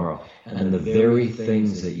live tomorrow. And the very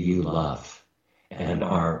things that you love and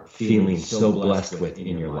are feeling so blessed with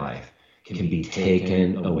in your life can be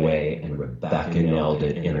taken away, and Rebecca nailed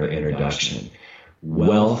it in her introduction.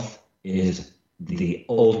 Wealth is the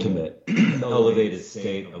ultimate elevated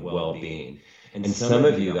state of well-being. And some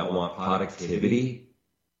of you that want productivity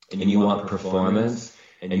and you want performance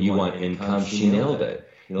and you want income, she nailed it.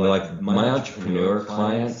 Like my entrepreneur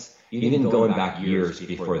clients, even going back years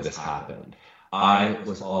before this happened, I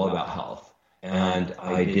was all about health. And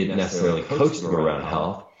I didn't necessarily coach them around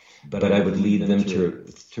health, but I would lead them to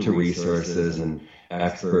resources and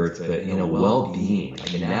experts. But well-being,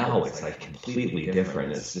 now it's like completely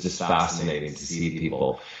different. It's just fascinating to see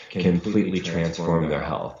people completely transform their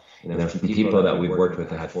health. There's people that we've worked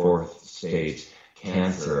with that had 4th stage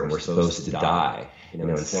cancer and were supposed to die,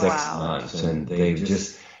 in 6 months, and they've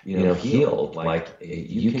just healed. Like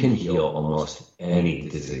you can heal almost any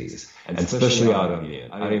disease, and especially autoimmune.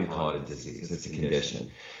 I don't even call it a disease; it's a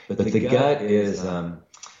condition. But the gut is,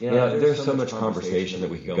 there's so much conversation that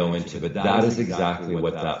we could go into, but that is exactly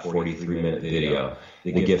what that 43-minute video,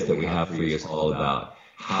 the gift that we have for you, is all about.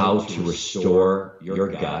 How to restore your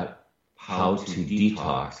gut, how to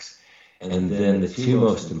detox, and then the 2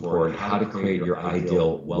 most important, how to create your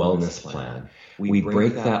ideal wellness plan. We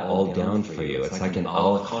break that all down for you. It's like an a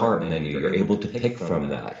la carte menu. You're able to pick from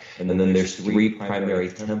that. And then there's 3 primary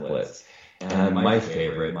templates. And my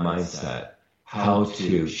favorite, mindset, how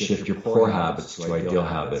to shift your poor habits to ideal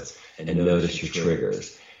habits and notice your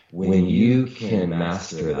triggers. When you can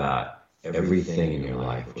master that, everything in your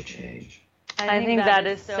life will change. I think that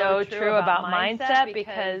is so true about mindset,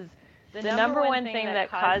 because the number one thing that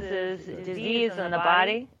causes disease in the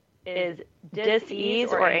body is dis-ease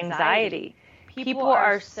or anxiety. People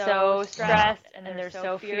are so stressed and they're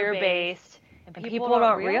so fear-based, and people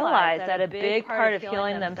don't realize that a big part of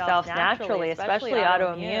healing themselves naturally, especially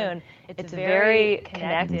autoimmune, it's very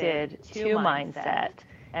connected to mindset.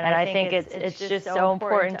 And I think it's just so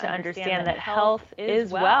important to understand that health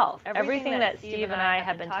is wealth. Everything that Steve and I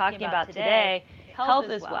have been talking about today, health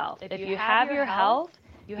is wealth. If you have your health,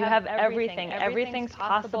 you have everything. Everything's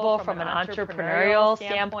possible from an entrepreneurial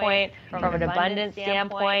standpoint, from an abundance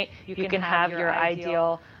standpoint. You can have your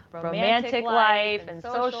ideal romantic life and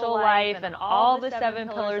social life and all the 7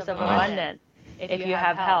 pillars of abundance if you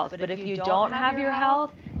have health. But if you don't have your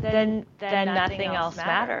health, then nothing else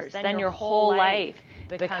matters. Then your whole life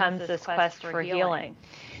becomes this quest for healing.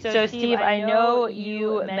 So Steve, I know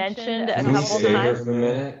you mentioned a couple times. Can we stay here for a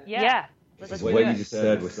minute? Yeah. What you just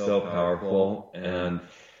said was so powerful. And,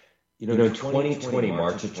 2020,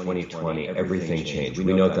 March of 2020, everything changed.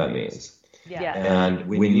 We know what that means. Yeah. And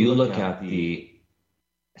when you look at the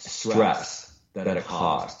stress that it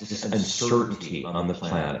caused, just uncertainty on the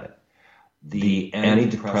planet, the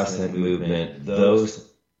antidepressant movement, those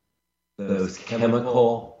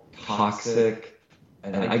chemical, toxic,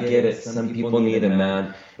 and I get it, some people need a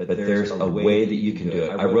man, but there's a way that you can do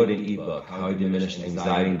it. I wrote an ebook, How I Diminished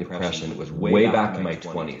Anxiety and Depression. It was way back in my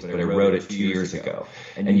 20s, but I wrote it 2 years ago.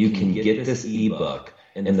 And you can get this ebook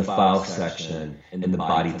in the file section in the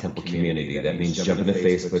Body Temple community. That means jump into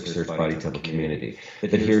Facebook, search Body Temple community. But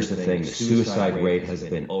here's the thing, the suicide rate has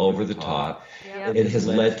been over the top. It has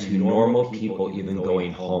led to normal people even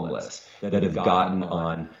going homeless that have gotten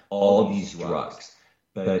on all these drugs.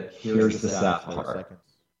 But here's the sad part.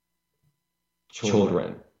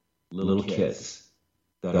 Children, little kids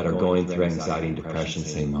that are going through anxiety and depression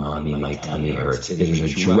saying, Mommy, my tummy hurts. There's a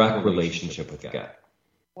direct relationship with the gut.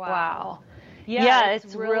 Wow. Yeah,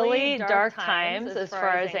 it's really dark times as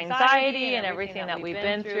far as anxiety and everything that we've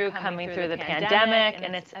been through coming through the pandemic,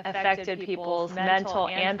 and it's affected people's mental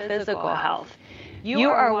and physical health. You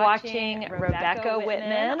are watching Rebecca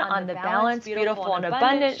Whitman on the Balanced, Beautiful, and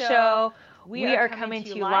Abundant show. We are coming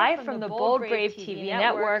to you live from the Bold Brave TV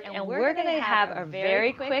network, and we're going to have a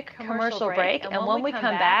very quick commercial break. And when we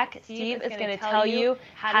come back, Steve is going to tell you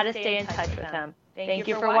how to stay in touch with him. Thank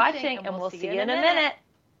you for watching, and we'll see you in a minute.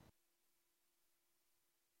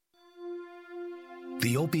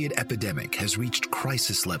 The opiate epidemic has reached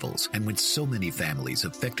crisis levels, and with so many families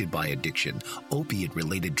affected by addiction,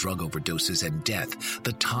 opiate-related drug overdoses, and death,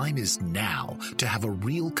 the time is now to have a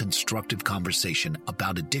real constructive conversation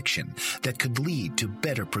about addiction that could lead to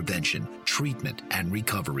better prevention, treatment, and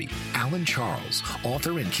recovery. Alan Charles,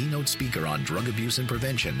 author and keynote speaker on drug abuse and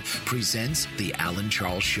prevention, presents The Alan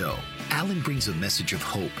Charles Show. Alan brings a message of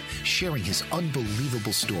hope, sharing his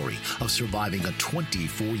unbelievable story of surviving a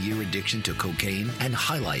 24-year addiction to cocaine and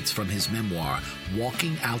highlights from his memoir,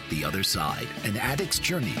 Walking Out the Other Side, an addict's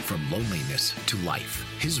journey from loneliness to life.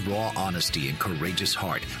 His raw honesty and courageous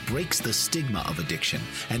heart breaks the stigma of addiction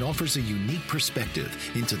and offers a unique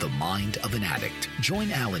perspective into the mind of an addict.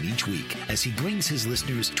 Join Alan each week as he brings his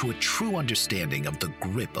listeners to a true understanding of the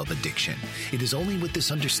grip of addiction. It is only with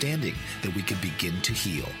this understanding that we can begin to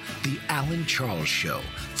heal. The Alan Charles Show,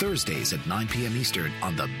 Thursdays at 9 p.m. Eastern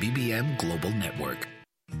on the BBM Global Network.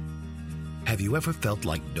 Have you ever felt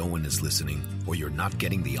like no one is listening, or you're not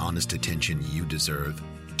getting the honest attention you deserve?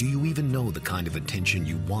 Do you even know the kind of attention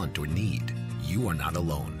you want or need? You are not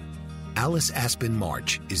alone. Alice Aspen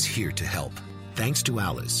March is here to help. Thanks to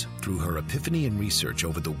Alice, through her epiphany and research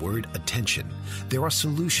over the word attention, there are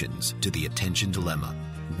solutions to the attention dilemma.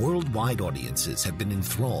 Worldwide audiences have been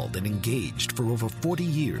enthralled and engaged for over 40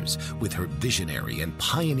 years with her visionary and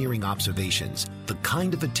pioneering observations. The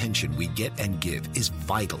kind of attention we get and give is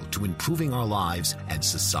vital to improving our lives and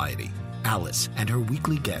society. Alice and her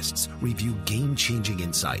weekly guests review game-changing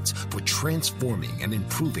insights for transforming and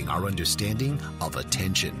improving our understanding of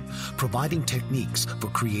attention, providing techniques for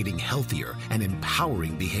creating healthier and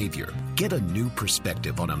empowering behavior. Get a new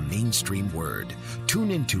perspective on a mainstream word.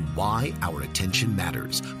 Tune into Why Our Attention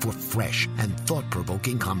Matters for fresh and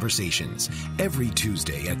thought-provoking conversations every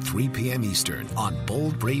Tuesday at 3 p.m. Eastern on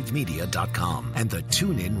BoldBraveMedia.com and the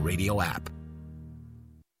TuneIn Radio app.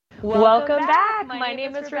 Welcome back. My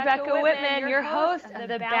name is Rebecca Whitman, your host of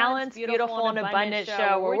the Balanced, Beautiful, and Abundant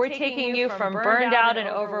Show, where we're taking you from burned out and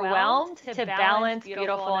overwhelmed to balanced,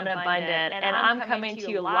 beautiful, and abundant. And I'm coming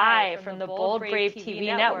to you live from the Bold Brave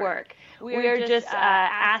TV network. We are just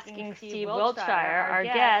asking Steve Wiltshire, our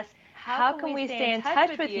guest, how can we stay in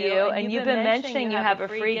touch with you? And you've been mentioning you have a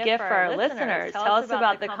free gift for our listeners. Tell us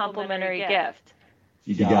about the complimentary gift.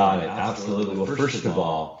 You got it. Absolutely. Well, first of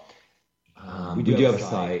all, we do have a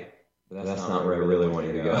site, but that's not where I really want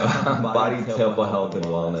you to go. Body, Temple, Health, and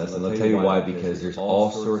Wellness. And I'll tell you why, because there's all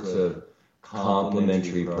sorts of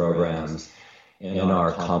complimentary programs in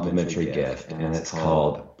our complimentary gift, and it's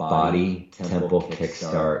called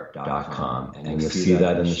BodyTempleKickstart.com. And you'll see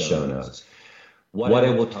that in the show notes. What I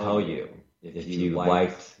will tell you, if you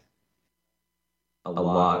liked a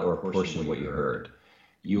lot or a portion of what you heard,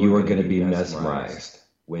 you are going to be mesmerized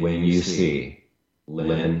when you see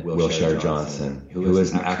Lynn Wilshire Johnson, who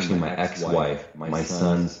is actually my ex-wife, my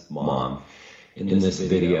son's mom, in this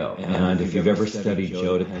video. And if you've ever studied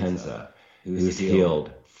Joe Dispenza, who's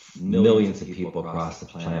healed millions of people across the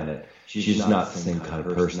planet, she's not the same kind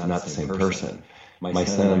of person, not the same person. My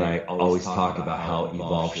son and I always talk about how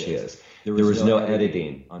evolved she is. There was no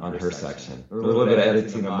editing on her section, a little bit of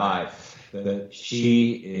editing on mine, but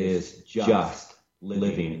she is just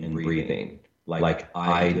living and breathing like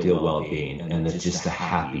ideal well-being, and it's just a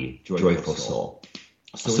happy, joyful soul.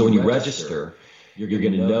 So when you register, you're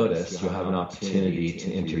going to notice you'll have an opportunity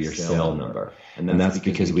to enter your cell number, and then that's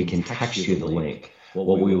because we can text you the link.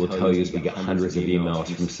 What we will tell you is we get hundreds of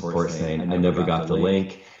emails from support saying, I never got the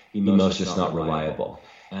link, email's just not reliable.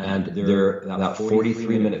 And that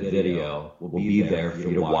 43-minute video will be there for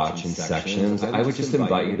you to watch in sections. I would just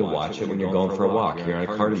invite you to watch it when you're going for a walk. You're on a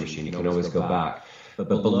cardio machine. You can always go back. But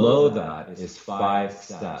below that is 5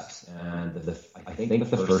 steps. And I think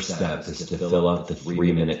the first step is to fill out the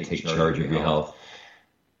 3-minute take charge of your health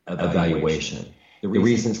evaluation. The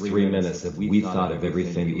reason it's 3 minutes is that we thought of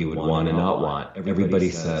everything that you would want and not want.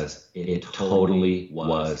 Everybody says it totally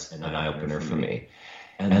was an eye-opener for me.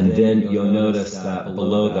 And then you'll notice that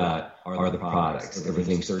below that are the products.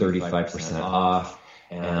 Everything's 35% off,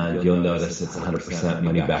 and you'll notice it's 100%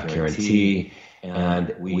 money-back guarantee.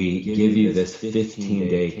 And we give you this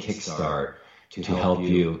 15-day kickstart to help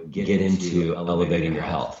you get into elevating your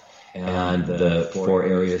health. And the 4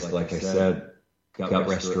 areas, like I said, gut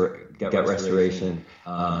restoration,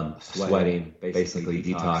 sweating, basically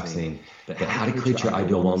detoxing, but how to create your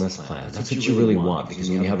ideal wellness plan. That's what you really want, because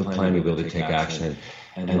when you have a plan, you'll be able to take action.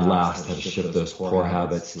 And last, how to shift those poor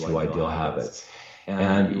habits to ideal habits.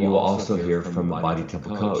 And you will also hear from a Body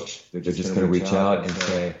Temple coach. They're just going to reach out and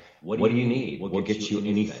say, what do you need? We'll get you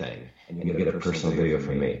anything. And you'll get a personal video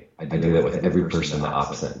from me. I do that with every person that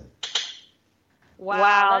opts in.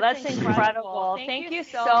 Wow, that's incredible. Thank you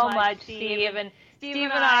so much, Steve. And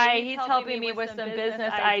Steve and he's helping me with some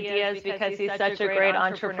business ideas because he's such a great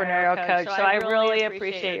entrepreneurial coach. So I really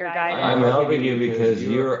appreciate your guidance. I'm helping you because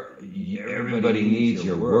everybody needs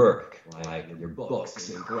your work. Like, your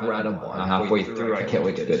book's incredible. I'm halfway through. I can't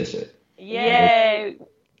wait to finish it. Yay.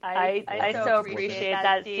 I so appreciate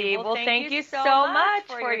that, Steve. Well, thank you so much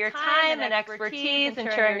for your time and expertise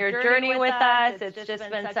and sharing your journey with us. It's just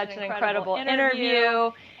been such an incredible interview.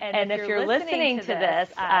 And if you're listening to this,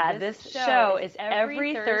 this show is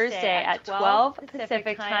every Thursday at 12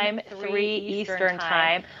 Pacific Time, 3 Eastern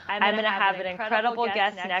Time. I'm going to have an incredible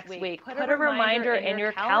guest next week. Put a reminder in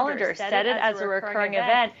your calendar. Set it as a recurring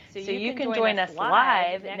event so you can join us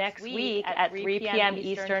live next week at 3 p.m.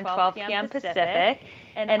 Eastern, 12 p.m. Pacific.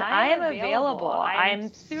 And I am available.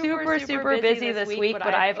 I'm super, super busy this week,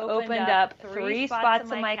 but I've opened up 3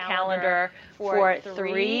 spots on my calendar for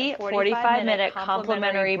 3 45-minute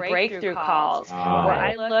complimentary breakthrough calls where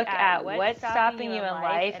I look at what's stopping you in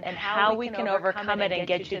life and how we can overcome it and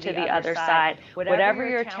get you to the other side. Whatever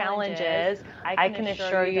your challenge is, I can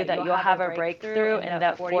assure you that you'll have a breakthrough in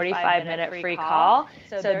that 45-minute free call.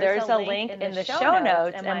 So there's a link in the show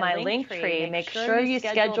notes and my link tree. Make sure you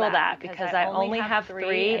schedule that because I only have 3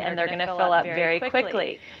 and they're going to fill up very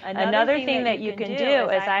quickly. Another thing that you can do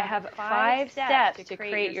is I have 5 steps to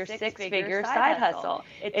create your 6-figure side hustle.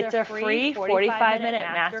 It's a free 45-minute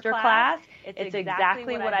masterclass. It's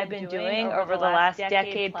exactly what I've been doing over the last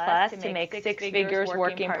decade plus to make 6 figures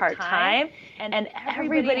working part-time. And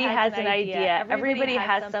everybody has an idea. Everybody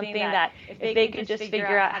has something that if they could just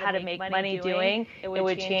figure out how to make money doing, it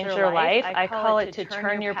would change their life. I call it to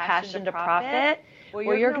turn your passion to profit.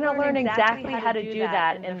 Well, you're going to learn exactly how to do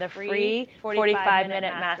that in the free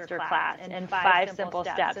 45-minute masterclass in 5 simple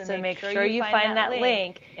steps. So make sure you find that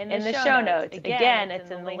link in the show notes. Again, it's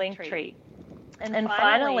in the link tree. And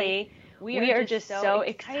finally, We are just so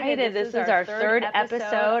excited. This is our third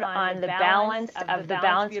episode on the balance of the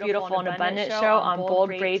Balanced, Beautiful, and Abundant show on Bold,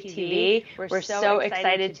 Brave TV. We're so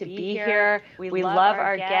excited to be here. We love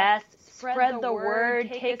our guests. Spread the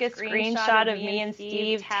word. Take a screenshot of me and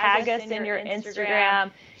Steve. Tag us in your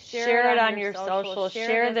Instagram. Share it on your social.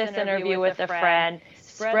 Share this interview with a friend.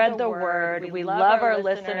 Spread the word. We love our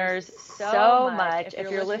listeners so much.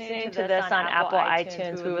 If you're listening to this on Apple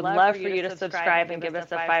iTunes, we would love for you to subscribe and give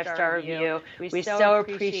us a 5-star review. We so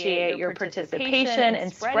appreciate your participation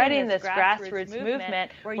in spreading this grassroots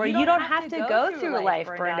movement where you don't have to go through life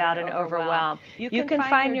burned out and overwhelmed. You can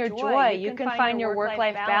find your joy. You can find your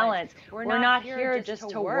work-life balance. We're not here just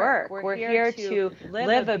to work. We're here to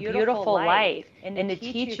live a beautiful life and to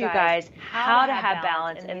teach you guys how to have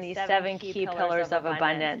balance in these 7 key pillars of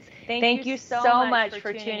abundance. Thank you so much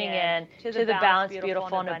for tuning in to the Balanced,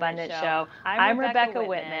 Beautiful, and Abundant show. I'm Rebecca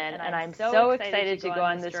Whitman, and I'm so excited to go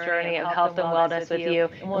on this journey of health and wellness with you.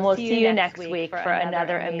 And we'll see you next week for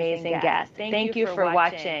another amazing guest. Thank you for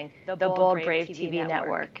watching the Bold Brave TV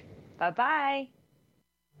network. Bye-bye.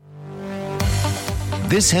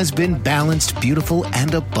 This has been Balanced, Beautiful,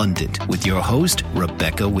 and Abundant with your host,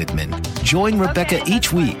 Rebecca Whitman. Join Rebecca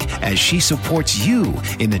each week as she supports you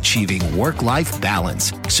in achieving work-life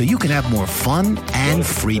balance so you can have more fun and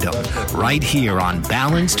freedom right here on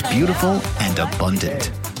Balanced, Beautiful, and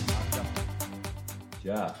Abundant.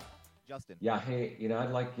 Jeff. Justin. Yeah, hey,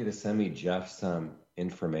 I'd like you to send me Jeff some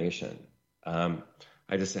information.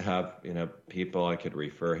 I just have, people I could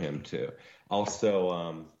refer him to.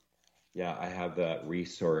 Also, yeah, I have that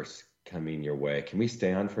resource coming your way. Can we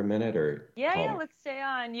stay on for a minute or? Yeah, let's stay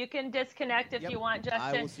on. You can disconnect if you want, Justin.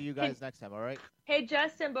 I will see you guys next time, all right? Hey,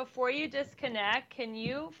 Justin, before you disconnect, can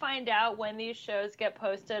you find out when these shows get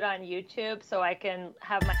posted on YouTube so I can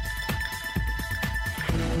have my...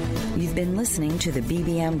 You've been listening to the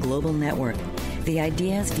BBM Global Network. The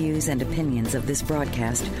ideas, views, and opinions of this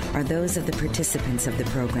broadcast are those of the participants of the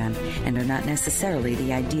program and are not necessarily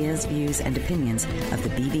the ideas, views, and opinions of the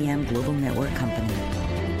BBM Global Network Company.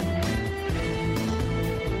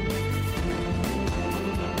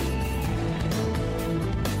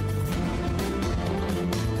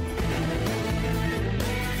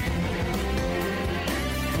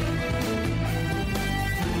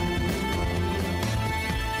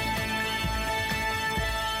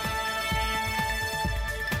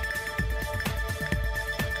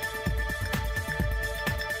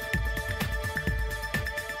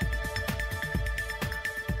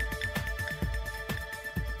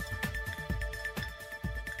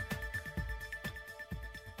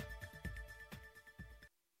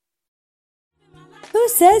 Who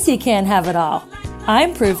says you can't have it all?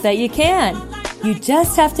 I'm proof that you can. You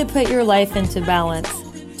just have to put your life into balance.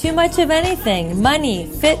 Too much of anything, money,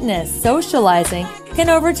 fitness, socializing, can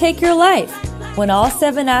overtake your life. When all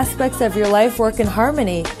 7 aspects of your life work in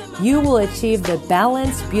harmony, you will achieve the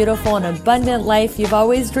balanced, beautiful, and abundant life you've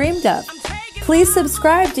always dreamed of. Please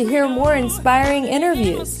subscribe to hear more inspiring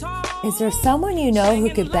interviews. Is there someone you know who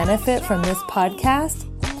could benefit from this podcast?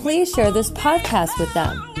 Please share this podcast with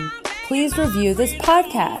them. Please review this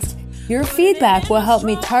podcast. Your feedback will help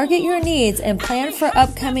me target your needs and plan for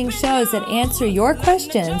upcoming shows that answer your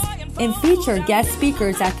questions and feature guest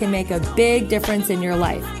speakers that can make a big difference in your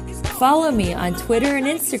life. Follow me on Twitter and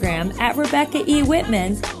Instagram at Rebecca E.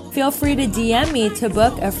 Whitman. Feel free to DM me to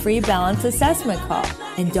book a free balance assessment call.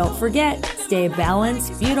 And don't forget, stay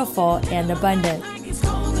balanced, beautiful, and abundant.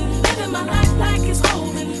 Living my life like